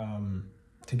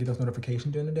 To get those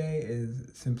notifications during the day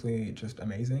is simply just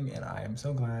amazing, and I am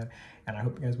so glad. And I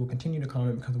hope you guys will continue to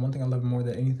comment, because one thing I love more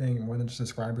than anything, more than just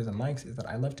subscribers and likes, is that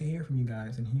I love to hear from you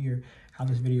guys and hear how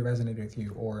this video resonated with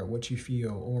you, or what you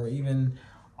feel, or even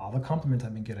all the compliments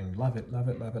I've been getting. Love it, love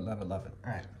it, love it, love it, love it.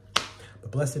 All right,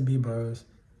 but blessed be, bros.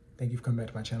 Thank you for coming back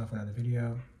to my channel for another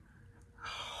video. I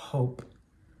hope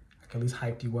I can at least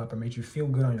hyped you up or made you feel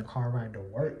good on your car ride to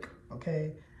work,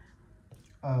 okay?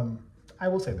 I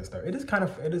will say this though,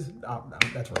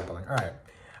 that's rambling. All right,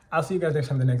 I'll see you guys next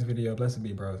time in the next video. Blessed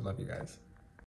be, bros. Love you guys.